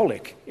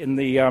artoholic in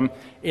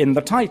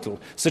the title,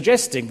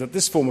 suggesting that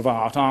this form of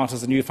art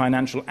as a new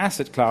financial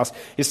asset class,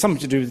 is something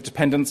to do with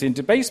dependency and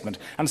debasement.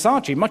 And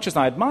Saatchi, much as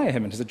I admire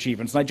him and his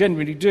achievements, and I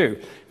genuinely do,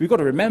 we've got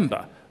to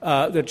remember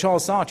that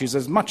Charles Saatchi is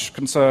as much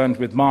concerned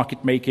with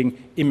market-making,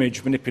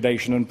 image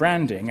manipulation and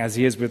branding as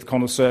he is with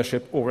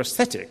connoisseurship or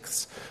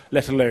aesthetics,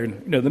 let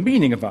alone, the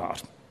meaning of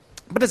art.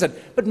 But as I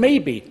said, but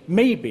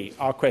maybe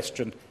our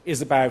question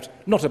is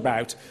not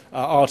about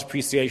art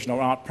appreciation or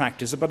art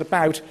practice, but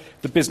about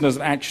the business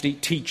of actually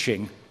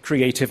teaching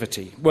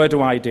creativity. Where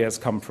do ideas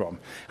come from?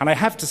 And I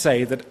have to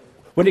say that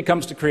when it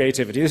comes to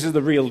creativity, this is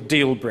the real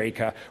deal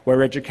breaker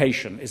where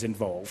education is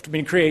involved. I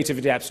mean,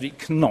 creativity absolutely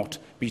cannot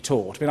be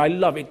taught. I mean, I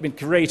love it. I mean,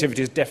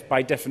 creativity is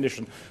by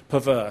definition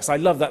perverse. I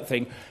love that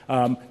thing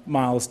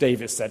Miles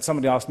Davis said.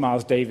 Somebody asked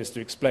Miles Davis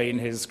to explain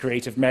his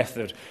creative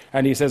method,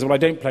 and he says, well, I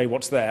don't play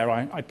what's there,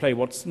 I play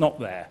what's not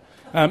there.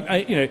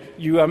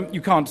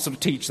 You can't sort of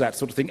teach that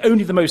sort of thing.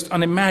 Only the most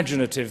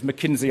unimaginative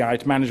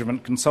McKinseyite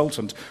management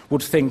consultant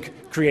would think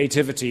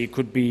creativity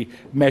could be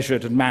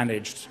measured and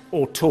managed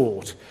or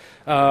taught.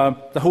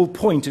 The whole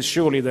point is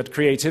surely that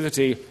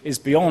creativity is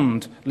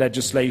beyond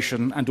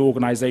legislation and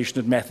organisation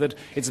and method.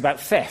 It's about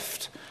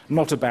theft,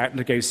 not about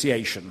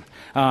negotiation.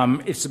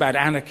 It's about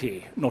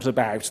anarchy, not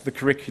about the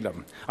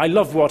curriculum. I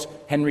love what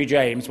Henry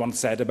James once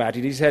said about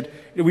it. He said,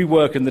 we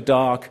work in the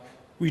dark,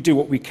 we do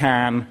what we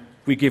can,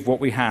 we give what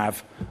we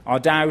have. Our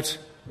doubt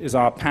is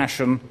our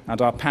passion,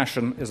 and our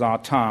passion is our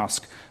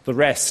task. The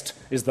rest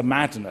is the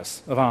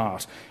madness of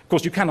art. Of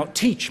course, you cannot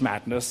teach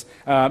madness,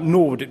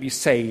 nor would it be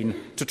sane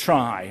to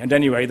try. And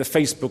anyway, the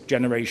Facebook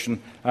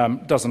generation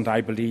doesn't,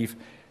 I believe,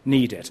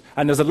 need it.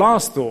 And as a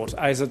last thought,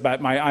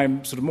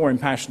 I'm sort of more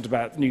impassioned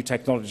about new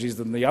technologies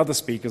than the other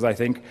speakers, I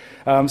think.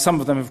 Some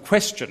of them have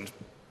questioned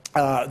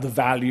the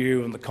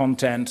value and the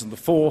content and the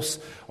force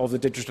of the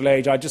digital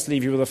age. I just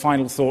leave you with a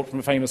final thought from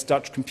a famous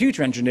Dutch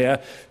computer engineer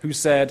who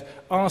said,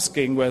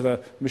 asking whether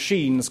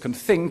machines can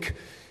think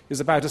is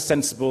about as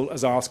sensible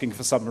as asking if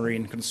a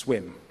submarine can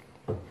swim.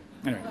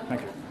 Anyway,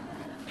 thank you.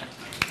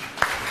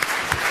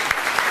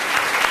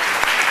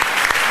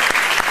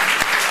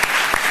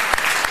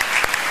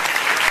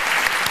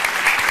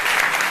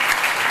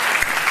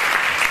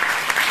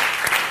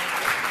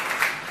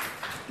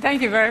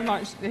 Thank you very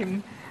much,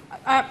 Stephen.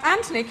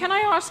 Anthony, can I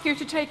ask you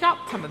to take up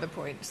some of the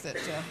points that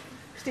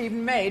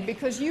Stephen made,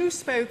 because you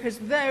spoke as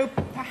though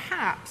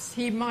perhaps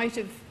he might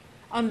have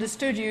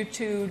understood you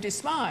to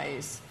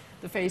despise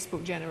the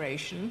Facebook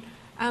generation,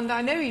 and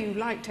I know you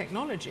like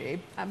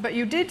technology, but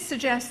you did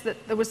suggest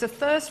that there was a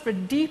thirst for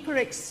deeper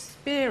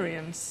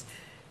experience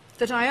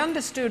that I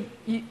understood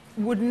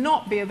would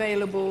not be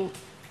available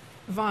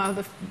via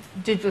the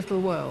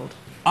digital world.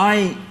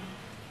 I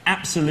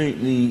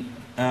absolutely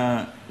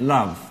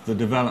love the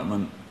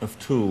development of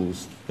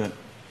tools that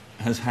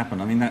has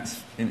happened. I mean,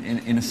 that's,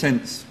 in a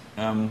sense,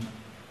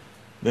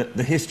 that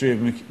the history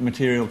of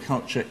material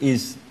culture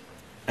is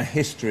a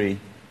history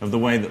of the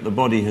way that the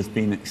body has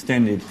been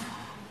extended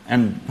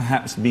and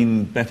perhaps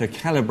been better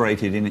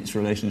calibrated in its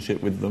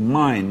relationship with the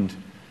mind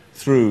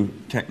through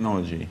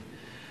technology.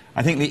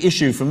 I think the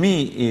issue for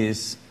me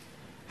is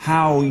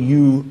how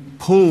you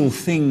pull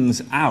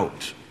things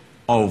out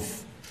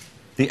of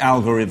the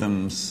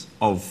algorithms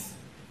of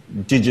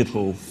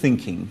digital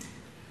thinking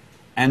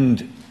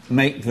and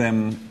make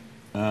them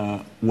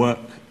work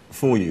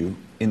for you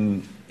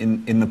in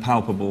the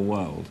palpable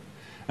world.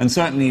 And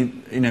certainly,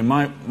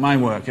 my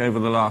work over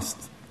the last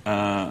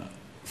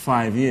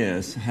 5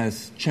 years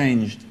has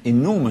changed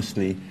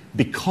enormously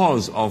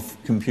because of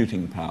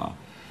computing power.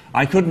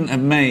 I couldn't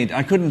have made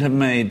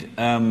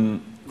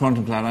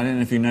Quantum Cloud. I don't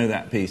know if you know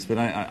that piece, but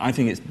I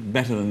think it's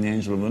better than The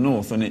Angel of the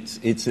North, and it's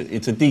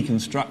a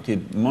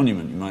deconstructed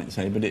monument, you might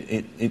say, but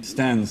it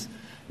stands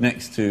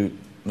next to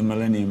the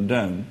Millennium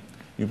Dome.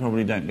 You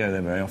probably don't go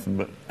there very often,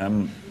 but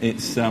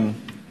it's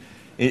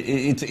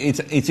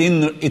It's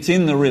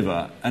in the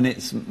river, and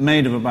it's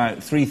made of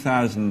about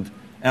 3,000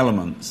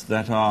 elements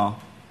that are,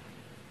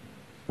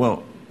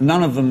 well,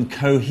 none of them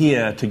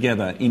cohere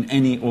together in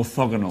any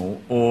orthogonal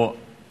or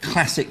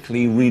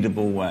classically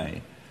readable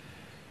way.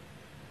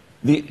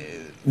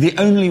 The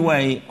only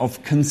way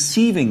of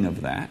conceiving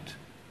of that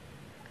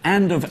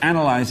and of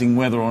analysing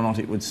whether or not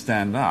it would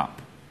stand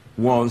up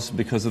was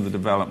because of the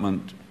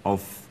development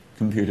of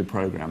computer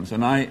programs.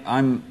 And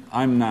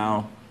I'm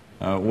now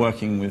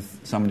working with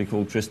somebody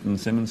called Tristan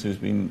Simmons, who's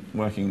been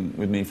working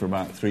with me for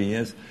about 3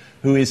 years,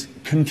 who is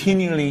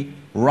continually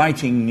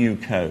writing new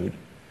code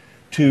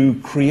to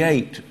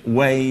create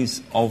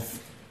ways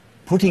of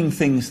putting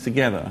things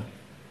together.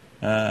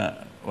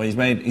 He's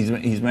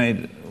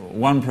made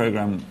one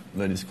program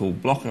that is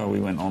called Blocker. We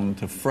went on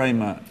to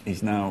Framer.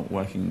 He's now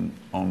working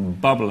on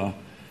Bubbler,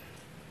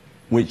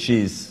 which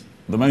is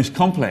the most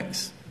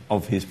complex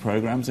of his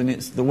programs, and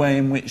it's the way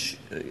in which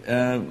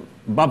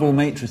bubble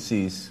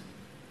matrices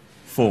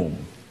form.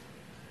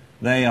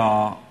 They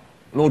are...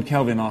 Lord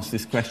Kelvin asked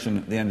this question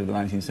at the end of the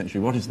 19th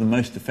century: what is the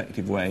most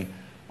effective way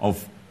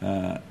of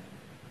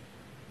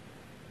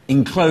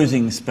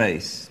enclosing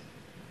space?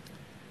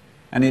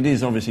 And it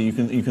is, obviously,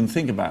 you can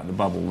think about the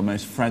bubble, the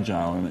most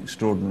fragile and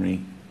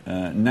extraordinary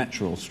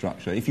natural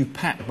structure. If you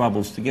pack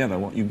bubbles together,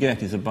 what you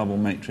get is a bubble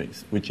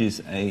matrix, which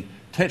is a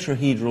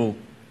tetrahedral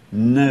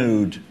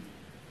node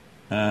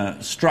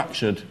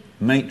structured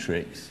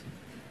matrix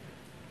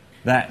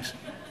that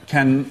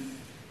can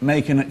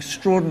make an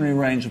extraordinary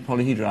range of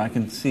polyhedra. I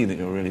can see that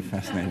you're really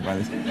fascinated by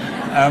this.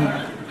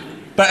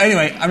 But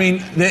anyway, I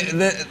mean,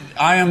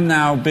 I am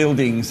now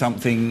building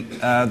something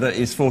that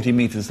is 40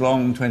 metres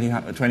long,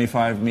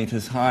 25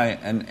 metres high,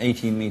 and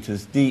 18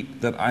 metres deep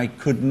that I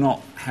could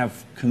not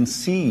have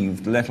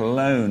conceived, let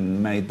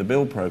alone made the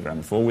build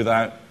program for,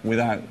 without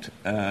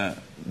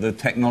the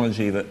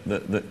technology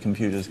that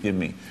computers give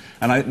me.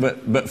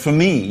 But for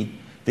me,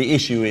 the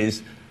issue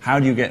is, how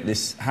do you get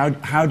this?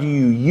 How do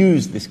you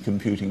use this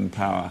computing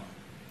power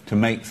to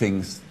make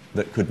things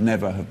that could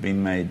never have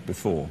been made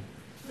before?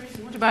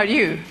 What about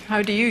you?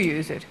 How do you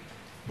use it?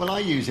 Well, I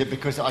use it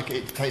because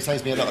it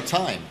saves me a lot of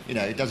time. You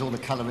know, it does all the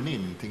colouring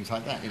in and things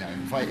like that. You know,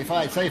 if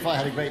I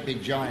had a great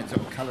big giant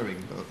sort of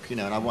colouring book, you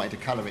know, and I wanted to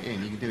colour it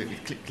in, you can do it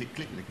with click, click,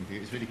 click with the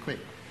computer. It's really quick.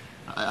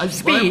 I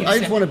just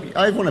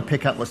want to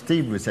pick up what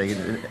Stephen was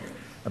saying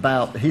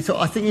about.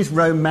 I think he's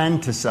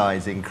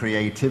romanticising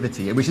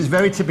creativity, which is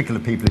very typical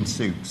of people in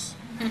suits.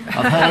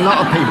 I've heard a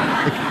lot of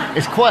people.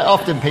 It's quite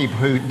often people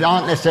who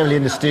aren't necessarily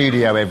in the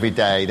studio every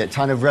day that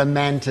kind of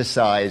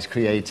romanticise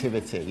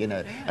creativity, you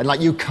know, and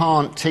like you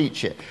can't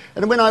teach it.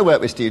 And when I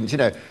work with students, you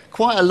know,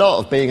 quite a lot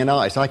of being an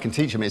artist, I can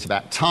teach them. It's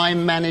about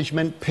time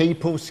management,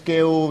 people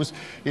skills,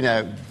 you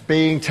know,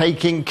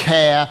 taking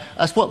care.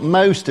 That's what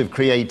most of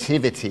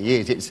creativity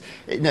is. It's,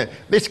 you know,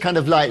 this kind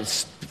of like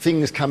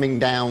things coming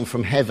down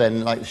from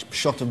heaven, like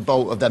shot of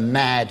bolt of the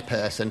mad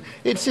person.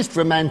 It's just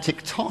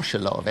romantic tosh, a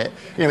lot of it.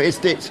 You know, it's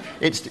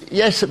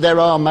yes, there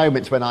are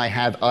moments when I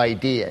have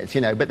ideas,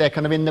 you know, but they're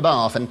kind of in the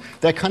bath, and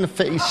they're kind of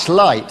pretty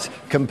slight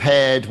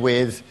compared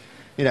with,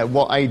 you know,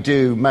 what I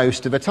do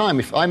most of the time.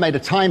 If I made a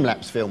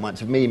time-lapse film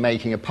once of me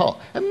making a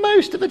pot, and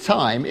most of the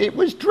time it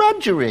was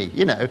drudgery,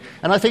 you know,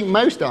 and I think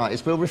most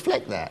artists will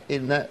reflect that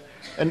in that,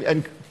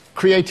 and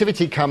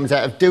creativity comes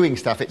out of doing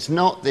stuff. It's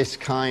not this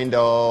kind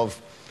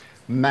of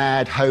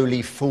mad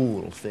holy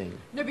fool thing.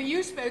 No, but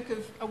you spoke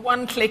of a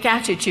one-click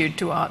attitude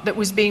to art that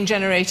was being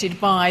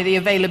generated by the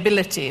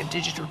availability of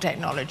digital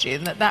technology,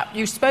 and that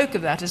you spoke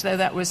of that as though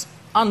that was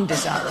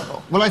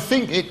undesirable. Well, I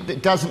think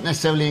it doesn't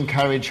necessarily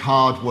encourage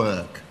hard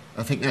work.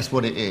 I think that's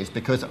what it is,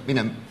 because, you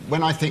know,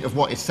 when I think of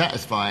what is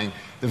satisfying,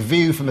 the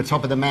view from the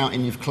top of the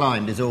mountain you've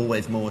climbed is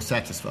always more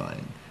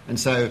satisfying. And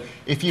so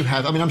if you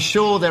have... I mean, I'm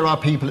sure there are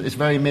people at this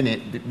very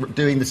minute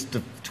doing the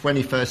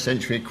 21st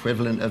century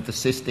equivalent of the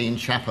Sistine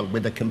Chapel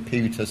with a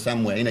computer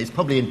somewhere. You know, it's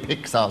probably in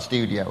Pixar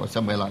Studio or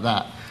somewhere like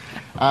that.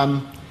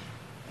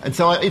 And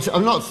so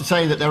I'm not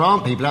saying that there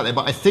aren't people out there,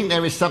 but I think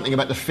there is something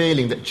about the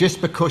feeling that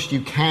just because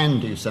you can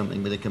do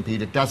something with a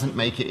computer doesn't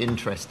make it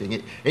interesting.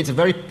 It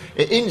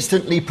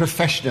instantly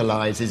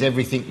professionalises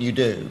everything you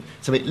do.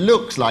 So it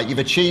looks like you've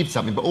achieved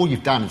something, but all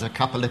you've done is a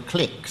couple of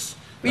clicks.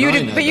 But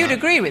you'd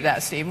agree with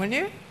that, Steve, wouldn't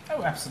you?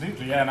 Oh,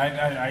 absolutely, yeah, and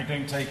I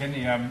don't take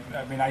any... I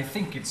mean, I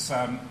think it's...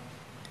 I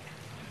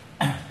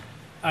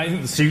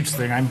think the suits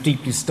thing, I'm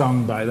deeply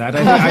stung by that.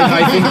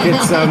 I think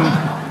it's...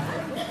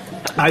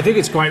 I think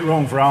it's quite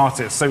wrong for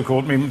artists,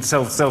 so-called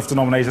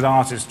self-denominated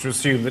artists, to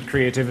assume that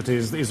creativity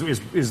is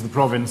the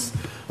province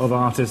of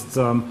artists...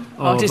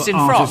 artists in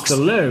frocks. Artists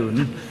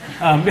alone.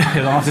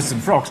 Artists in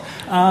frocks.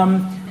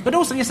 But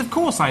also, yes, of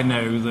course I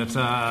know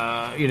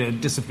that,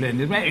 discipline,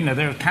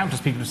 there are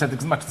countless people who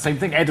said much the same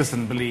thing.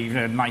 Edison believed,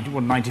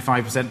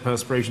 95%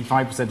 perspiration,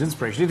 5%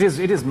 inspiration.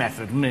 It is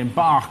method.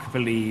 Bach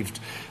believed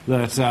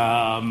that,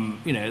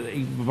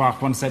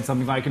 Bach once said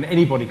something like,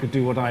 anybody could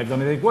do what I've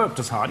done if they worked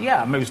as hard.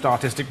 Yeah, most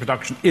artistic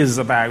production is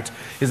about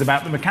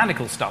the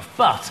mechanical stuff.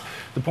 But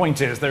the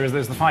point is, there's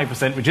the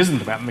 5% which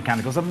isn't about the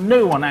mechanical stuff.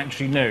 No one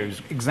actually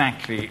knows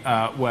exactly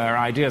where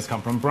ideas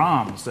come from.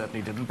 Brahms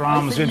certainly didn't.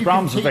 Brahms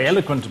was very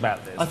eloquent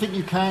about this. I think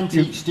you can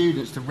teach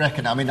students to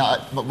recognise. I mean,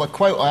 a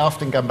quote I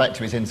often come back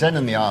to is in Zen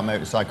and the Art of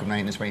Motorcycle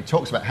Maintenance, when he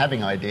talks about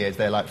having ideas.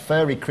 They're like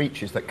furry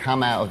creatures that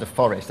come out of the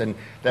forest, and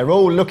they're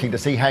all looking to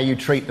see how you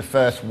treat the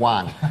first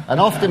one.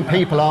 And often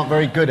people aren't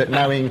very good at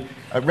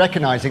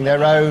recognising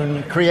their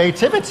own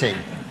creativity.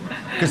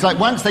 Because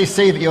once they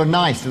see that you're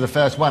nice to the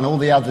first one, all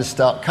the others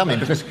start coming.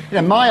 Because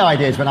my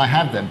ideas, when I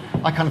have them,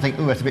 I kind of think,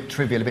 that's a bit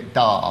trivial, a bit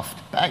daft.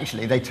 But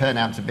actually, they turn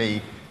out to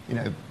be,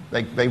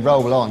 they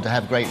roll on to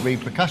have great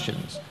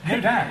repercussions.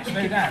 No doubt. But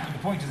the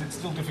point is, it's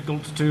still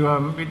difficult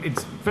to.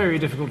 It's very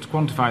difficult to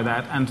quantify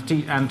that and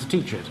to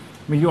teach it.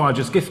 I mean, you are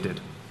just gifted.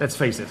 Let's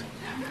face it.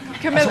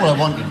 Camilla. That's all I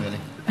wanted, really.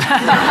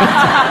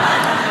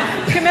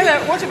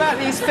 Camilla, what about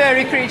these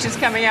furry creatures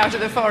coming out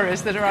of the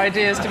forest that are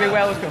ideas to be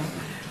welcome?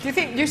 Do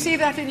you see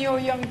that in your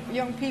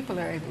young people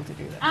are able to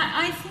do that?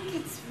 I think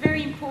it's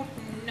very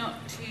important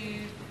not to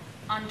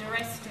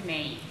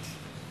underestimate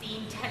the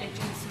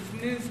intelligence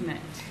of movement,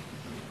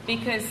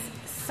 because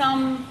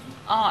some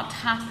art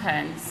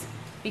happens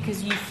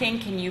because you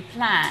think and you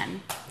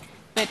plan,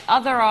 but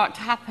other art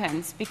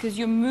happens because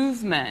your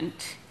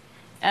movement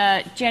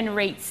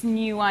generates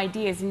new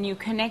ideas and new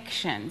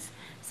connections.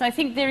 So I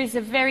think there is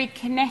a very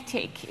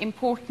kinetic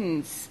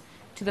importance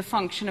to the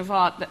function of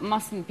art that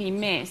mustn't be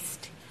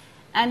missed.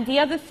 And the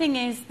other thing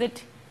is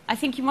that I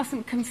think you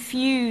mustn't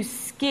confuse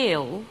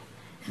skill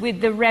with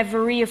the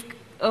reverie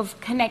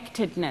of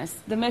connectedness.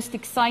 The most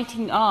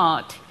exciting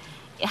art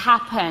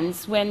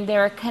happens when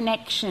there are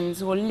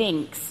connections or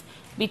links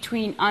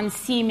between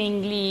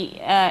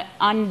unseemingly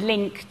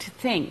unlinked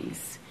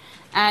things.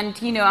 And,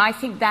 I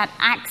think that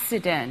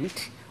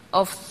accident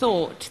of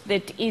thought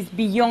that is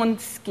beyond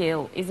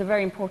skill is a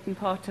very important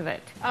part of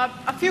it.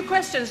 A few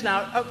questions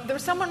now. There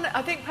was someone,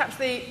 I think perhaps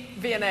the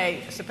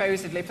V&A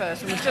supposedly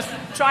person was just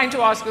trying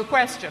to ask a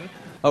question.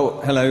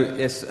 Oh, hello,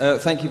 yes.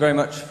 Thank you very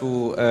much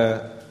for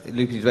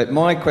looping debate.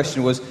 My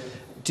question was,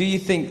 do you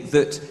think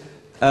that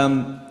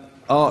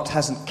art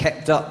hasn't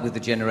kept up with the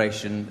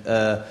generation?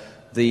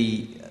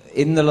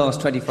 In the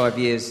last 25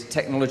 years,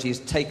 technology has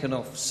taken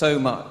off so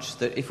much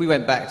that if we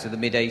went back to the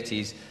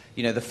mid-'80s,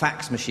 the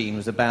fax machine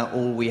was about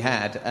all we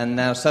had, and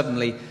now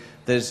suddenly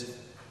there's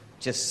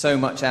just so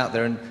much out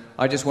there. And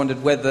I just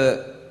wondered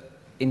whether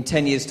in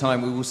 10 years'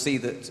 time we will see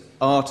that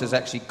art has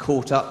actually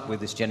caught up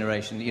with this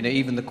generation.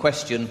 Even the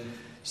question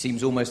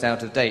seems almost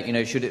out of date.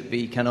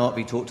 Can art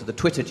be taught to the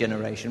Twitter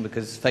generation,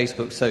 because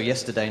Facebook's so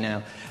yesterday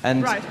now?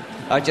 And right.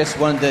 I just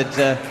wondered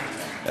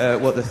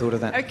what the thought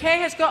of that. Okay,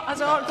 has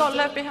art got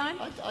left behind?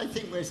 I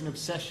think there's an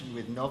obsession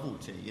with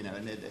novelty,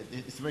 and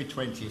it's a very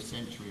 20th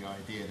century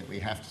idea that we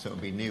have to sort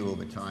of be new all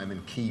the time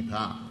and keep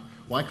up.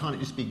 Why can't it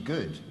just be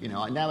good?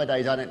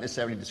 Nowadays I don't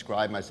necessarily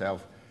describe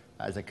myself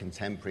as a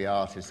contemporary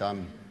artist.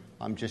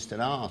 I'm just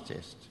an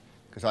artist,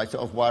 because I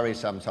sort of worry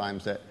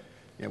sometimes that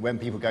when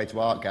people go to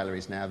art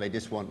galleries now, they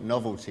just want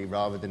novelty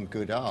rather than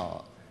good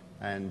art.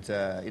 And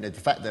the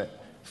fact that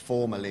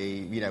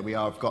formally, we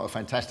have got a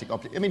fantastic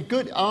opportunity. I mean,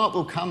 good art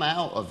will come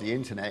out of the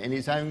internet in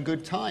its own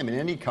good time. In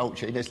any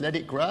culture, just let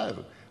it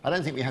grow. I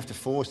don't think we have to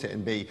force it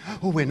and be,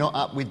 we're not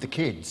up with the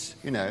kids.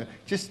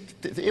 Just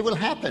it will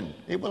happen.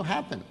 It will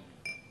happen.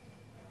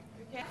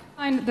 I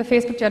find the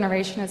Facebook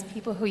generation as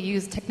people who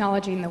use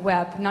technology and the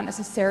web, not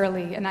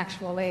necessarily an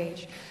actual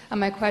age.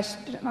 And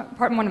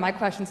one of my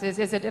questions is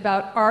it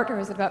about art or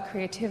is it about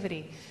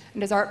creativity?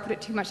 And does art put it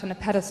too much on a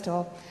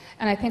pedestal?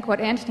 And I think what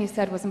Anthony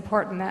said was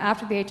important, that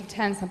after the age of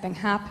 10, something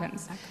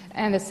happens,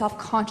 and the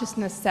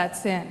self-consciousness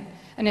sets in.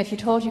 And if you're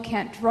told you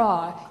can't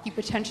draw, you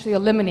potentially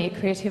eliminate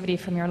creativity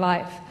from your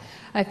life.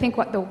 I think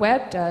what the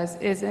web does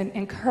is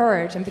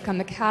encourage and become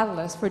the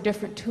catalyst for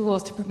different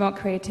tools to promote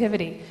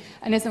creativity.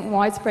 And isn't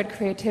widespread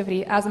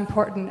creativity as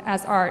important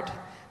as art,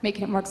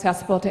 making it more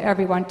accessible to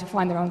everyone to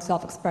find their own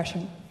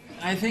self-expression?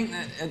 I think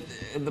that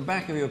at the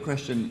back of your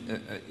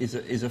question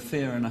is a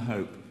fear and a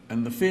hope.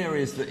 And the fear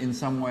is that in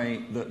some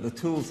way the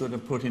tools that are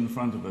put in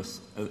front of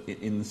us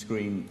in the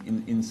screen,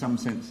 in some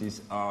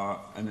senses, are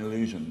an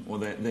illusion, or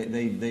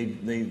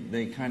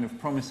they kind of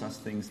promise us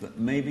things that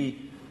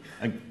maybe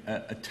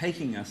are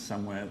taking us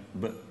somewhere,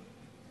 but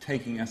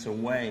taking us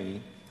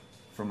away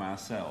from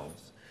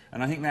ourselves.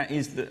 And I think that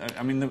is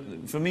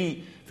for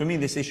me,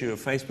 this issue of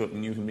Facebook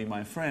and you can be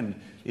my friend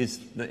is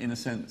that in a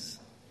sense,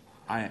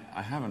 I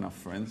have enough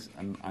friends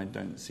and I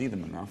don't see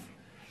them enough.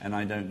 And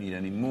I don't need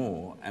any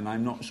more, and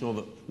I'm not sure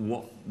that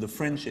what the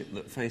friendship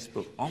that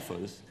Facebook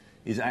offers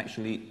is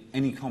actually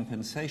any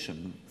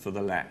compensation for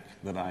the lack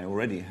that I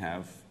already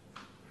have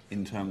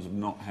in terms of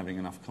not having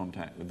enough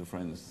contact with the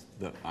friends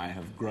that I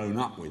have grown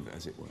up with,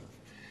 as it were.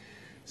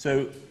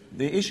 So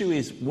the issue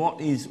is what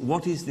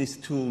is this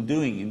tool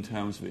doing in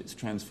terms of its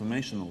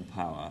transformational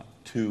power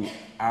to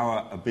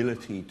our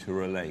ability to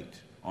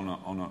relate on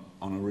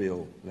a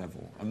real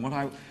level? And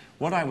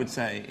what I would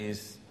say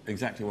is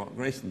exactly what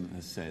Grayson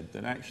has said,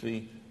 that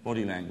actually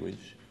body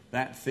language,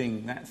 that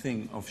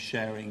thing of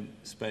sharing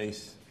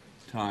space,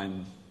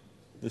 time,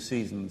 the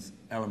seasons,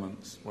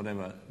 elements,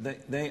 whatever,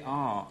 they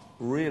are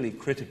really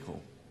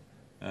critical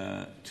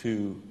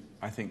to,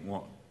 I think,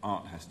 what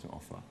art has to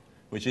offer,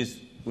 which is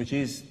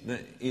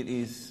that it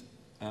is,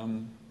 I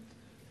don't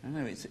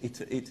know,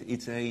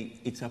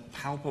 it's a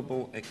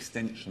palpable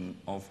extension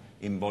of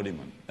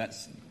embodiment.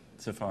 That's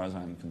so far as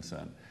I'm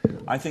concerned.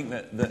 I think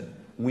that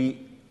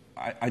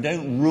I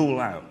don't rule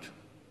out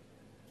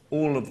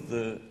all of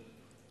the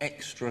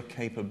extra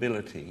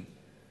capability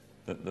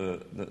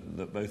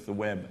that both the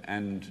web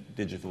and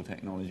digital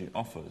technology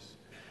offers.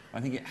 I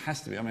think it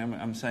has to be. I mean,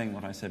 I'm saying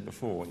what I said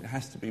before. It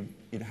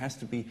has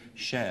to be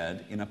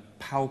shared in a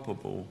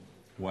palpable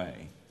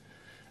way,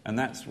 and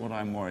that's what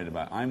I'm worried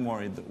about. I'm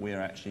worried that we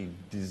are actually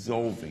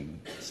dissolving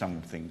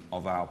something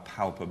of our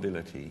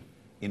palpability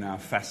in our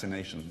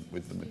fascination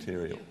with the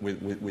material,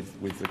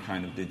 with the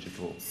kind of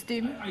digital.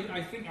 Stephen?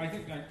 I think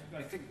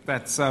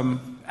that's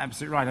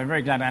absolutely right. I'm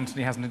very glad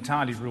Anthony hasn't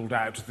entirely ruled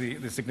out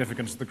the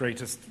significance of the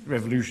greatest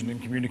revolution in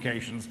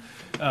communications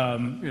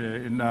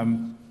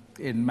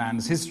in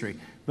man's history.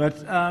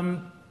 But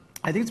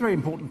I think it's a very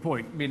important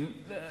point.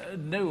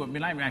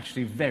 I'm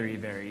actually very,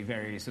 very,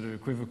 very sort of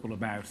equivocal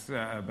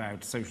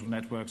about social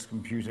networks,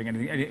 computing,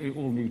 and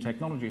all new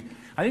technology.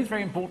 I think it's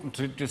very important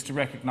to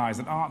recognise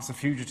that art's a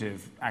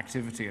fugitive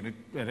activity,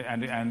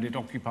 and it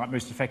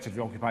most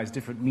effectively occupies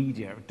different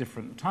media at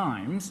different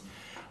times.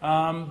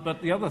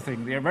 But the other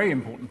thing, the very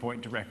important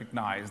point to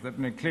recognise, that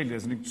clearly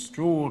there's an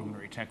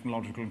extraordinary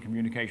technological and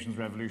communications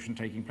revolution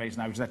taking place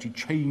now, which is actually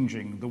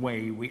changing the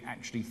way we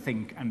actually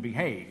think and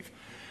behave.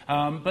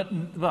 But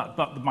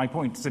my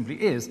point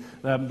simply is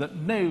that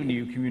no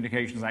new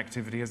communications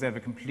activity has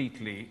ever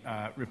completely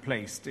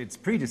replaced its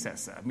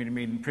predecessor. I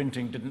mean,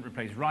 printing didn't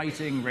replace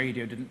writing,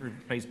 radio didn't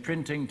replace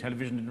printing,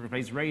 television didn't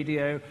replace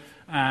radio,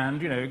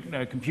 and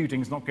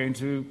computing's not going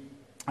to,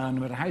 no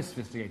matter how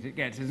sophisticated it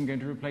gets, isn't going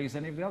to replace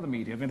any of the other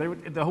media. I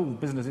mean, the whole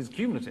business is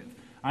cumulative.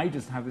 I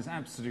just have this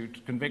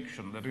absolute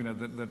conviction that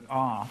that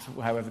art,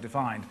 however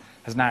defined,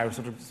 has now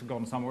sort of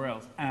gone somewhere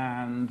else,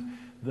 and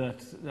that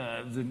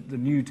the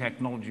new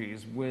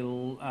technologies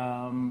will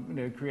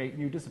create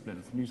new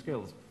disciplines, new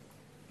skills.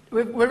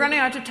 We're running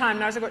out of time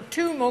now, so I've got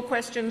two more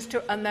questions,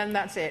 and then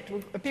that's it.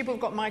 People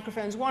have got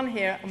microphones, one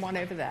here and one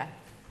over there.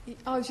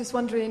 I was just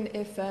wondering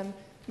if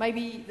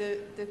maybe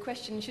the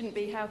question shouldn't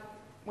be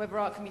whether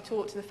art can be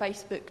taught to the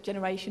Facebook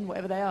generation,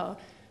 whatever they are,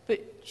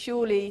 but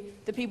surely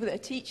the people that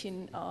are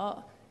teaching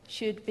art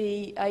should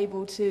be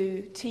able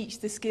to teach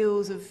the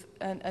skills of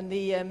and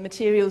the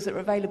materials that are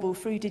available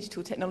through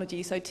digital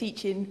technology. So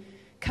teaching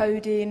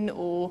coding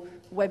or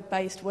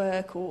web-based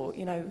work or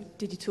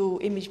digital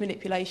image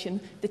manipulation.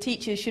 The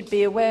teachers should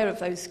be aware of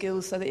those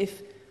skills so that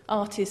if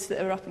artists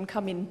that are up and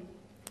coming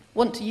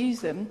want to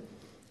use them,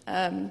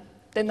 then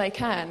they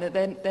can.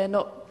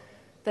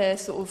 They're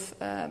sort of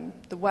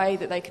the way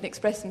that they can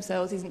express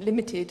themselves isn't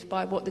limited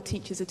by what the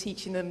teachers are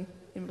teaching them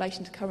in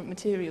relation to current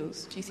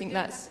materials. Do you think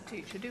that's...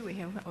 Teacher, do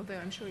we? Although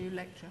I'm sure you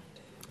lecture.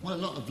 Well, a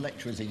lot of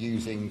lecturers are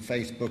using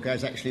Facebook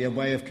as actually a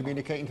way of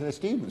communicating to their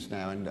students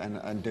now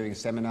and doing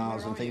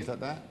seminars and things like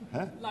that.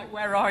 Huh? Like,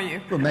 where are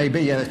you? Well, maybe,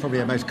 yeah, that's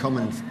probably a most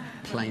common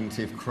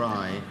plaintive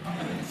cry.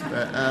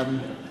 But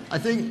I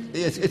think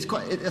it's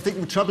quite... I think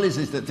the trouble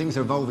is that things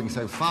are evolving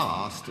so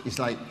fast. It's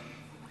like...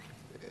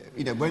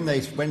 when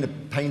the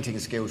painting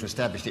skills were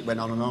established, it went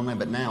on and on.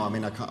 But now,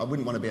 I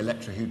wouldn't want to be a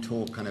lecturer who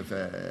taught kind of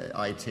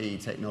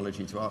IT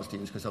technology to art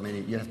students, because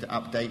you have to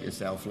update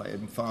yourself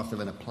like faster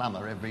than a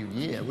plumber every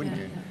year, wouldn't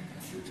you?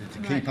 To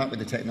keep up with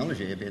the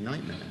technology, it'd be a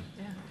nightmare.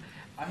 Yeah.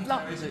 I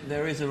think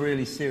there is a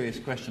really serious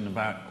question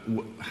about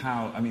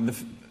how.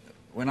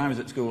 When I was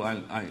at school,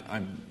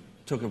 I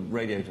took a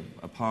radio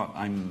apart.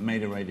 I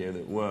made a radio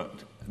that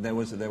worked. There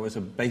was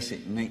a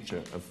basic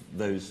nature of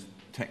those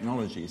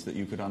technologies that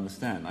you could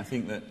understand. I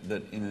think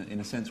that in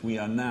a sense we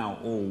are now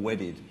all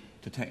wedded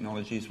to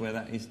technologies where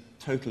that is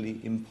totally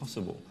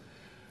impossible.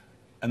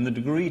 And the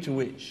degree to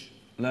which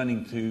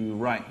learning to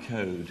write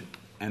code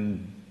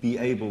and be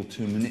able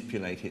to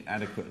manipulate it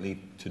adequately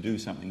to do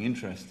something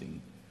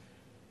interesting,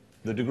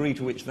 the degree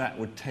to which that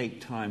would take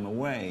time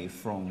away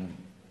from,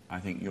 I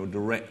think, your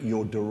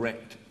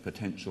direct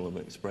potential of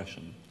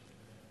expression,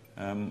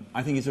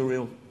 I think is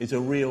a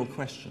real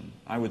question.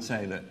 I would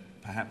say that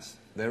perhaps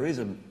there is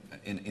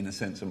in a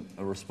sense,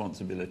 a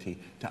responsibility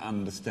to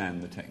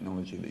understand the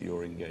technology that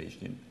you're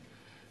engaged in.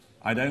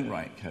 I don't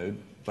write code,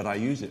 but I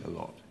use it a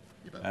lot.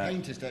 But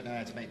painters don't know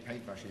how to make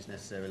paintbrushes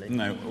necessarily.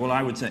 No, well,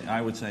 I would say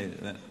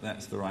that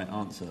that's the right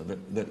answer.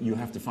 That you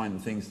have to find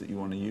the things that you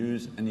want to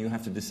use, and you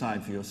have to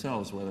decide for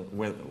yourselves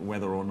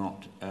whether or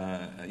not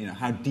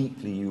how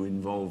deeply you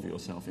involve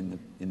yourself in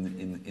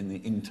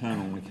the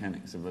internal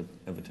mechanics of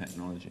a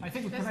technology. I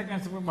think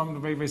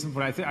one very, very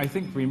simple. I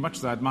think very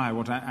much I admire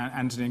what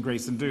Anthony and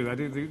Grayson do.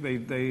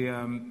 They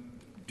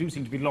do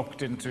seem to be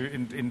locked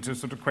into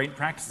sort of quaint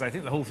practices. I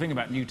think the whole thing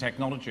about new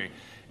technology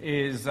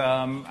is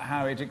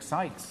how it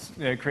excites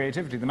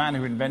creativity. The man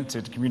who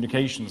invented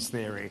communications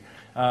theory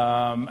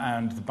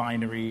and the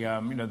binary,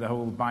 the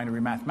whole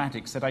binary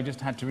mathematics, said, I just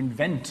had to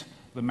invent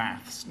the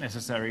maths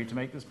necessary to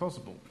make this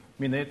possible.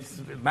 I mean,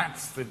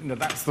 that's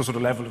the sort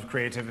of level of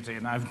creativity,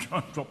 and I've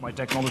dropped my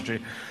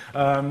technology.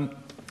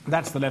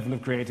 That's the level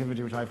of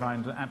creativity which I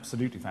find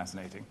absolutely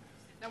fascinating.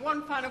 Now,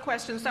 one final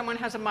question. Someone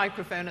has a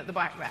microphone at the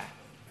back there.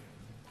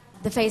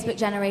 The Facebook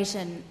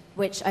generation,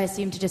 which I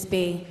assume to just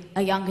be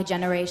a younger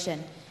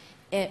generation,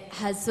 it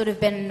has sort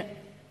of been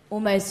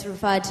almost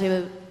referred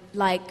to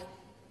like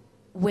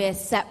we're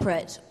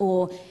separate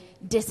or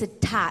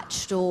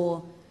disattached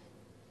or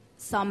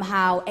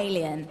somehow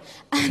alien,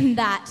 and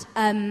that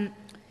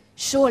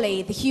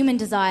surely the human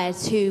desire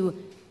to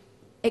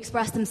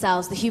express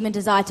themselves, the human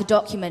desire to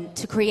document,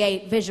 to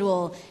create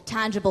visual,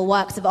 tangible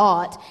works of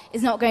art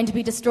is not going to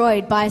be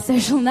destroyed by a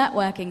social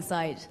networking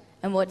site.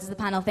 And what does the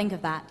panel think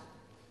of that?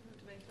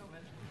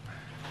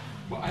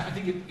 Well, I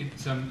think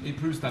it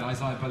proves that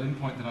Isaiah Berlin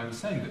point that I was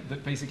saying,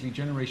 that basically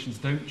generations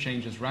don't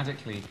change as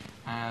radically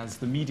as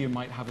the media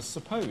might have us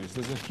suppose.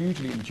 There's a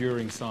hugely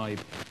enduring side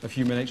of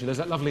human nature. There's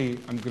that lovely,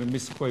 I'm going to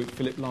misquote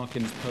Philip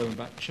Larkin's poem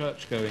about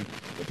church-going,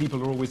 that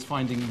people are always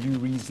finding new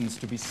reasons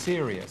to be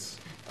serious.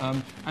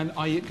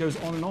 It goes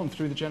on and on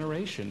through the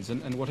generations,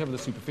 and whatever the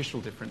superficial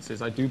difference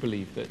is, I do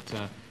believe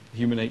that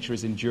human nature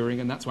is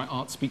enduring, and that's why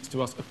art speaks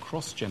to us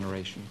across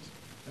generations.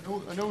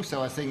 And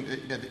also, I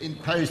think that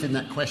imposed in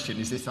that question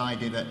is this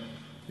idea that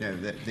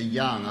that the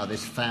young are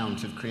this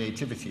fount of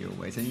creativity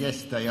always, and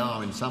yes, they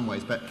are in some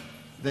ways, but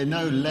they're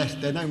no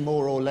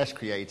more or less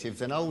creative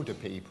than older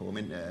people. I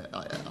mean,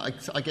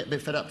 I get a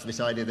bit fed up to this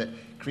idea that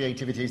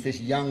creativity is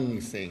this young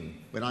thing.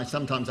 When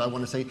sometimes I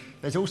want to say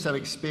there's also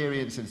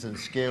experiences and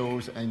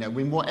skills, and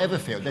in whatever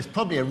field. There's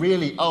probably a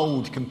really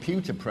old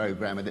computer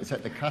programmer that's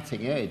at the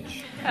cutting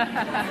edge.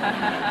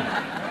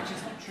 Actually,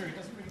 it's not true. It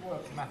doesn't really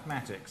work for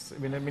mathematics. I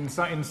mean, in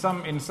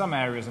some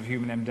areas of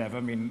human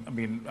endeavour,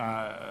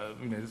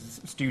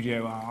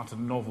 studio art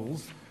and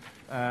novels.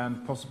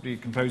 And possibly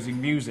composing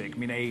music. I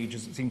mean, age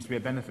seems to be a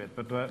benefit,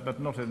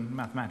 but not in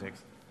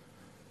mathematics.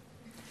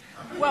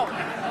 Well,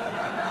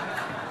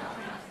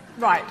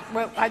 right.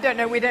 Well, I don't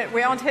know.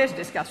 We aren't here to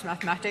discuss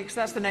mathematics.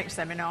 That's the next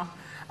seminar.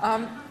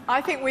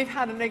 I think we've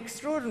had an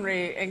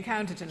extraordinary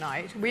encounter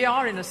tonight. We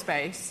are in a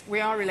space.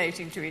 We are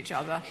relating to each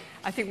other.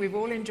 I think we've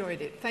all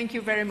enjoyed it. Thank you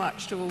very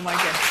much to all my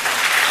guests.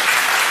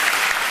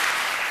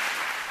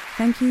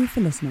 Thank you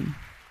for listening.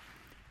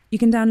 You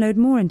can download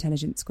more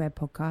Intelligence Squared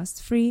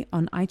podcasts free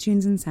on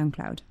iTunes and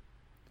SoundCloud.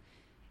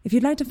 If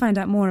you'd like to find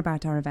out more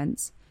about our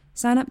events,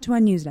 sign up to our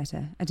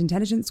newsletter at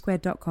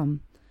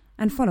intelligencesquared.com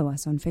and follow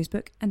us on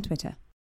Facebook and Twitter.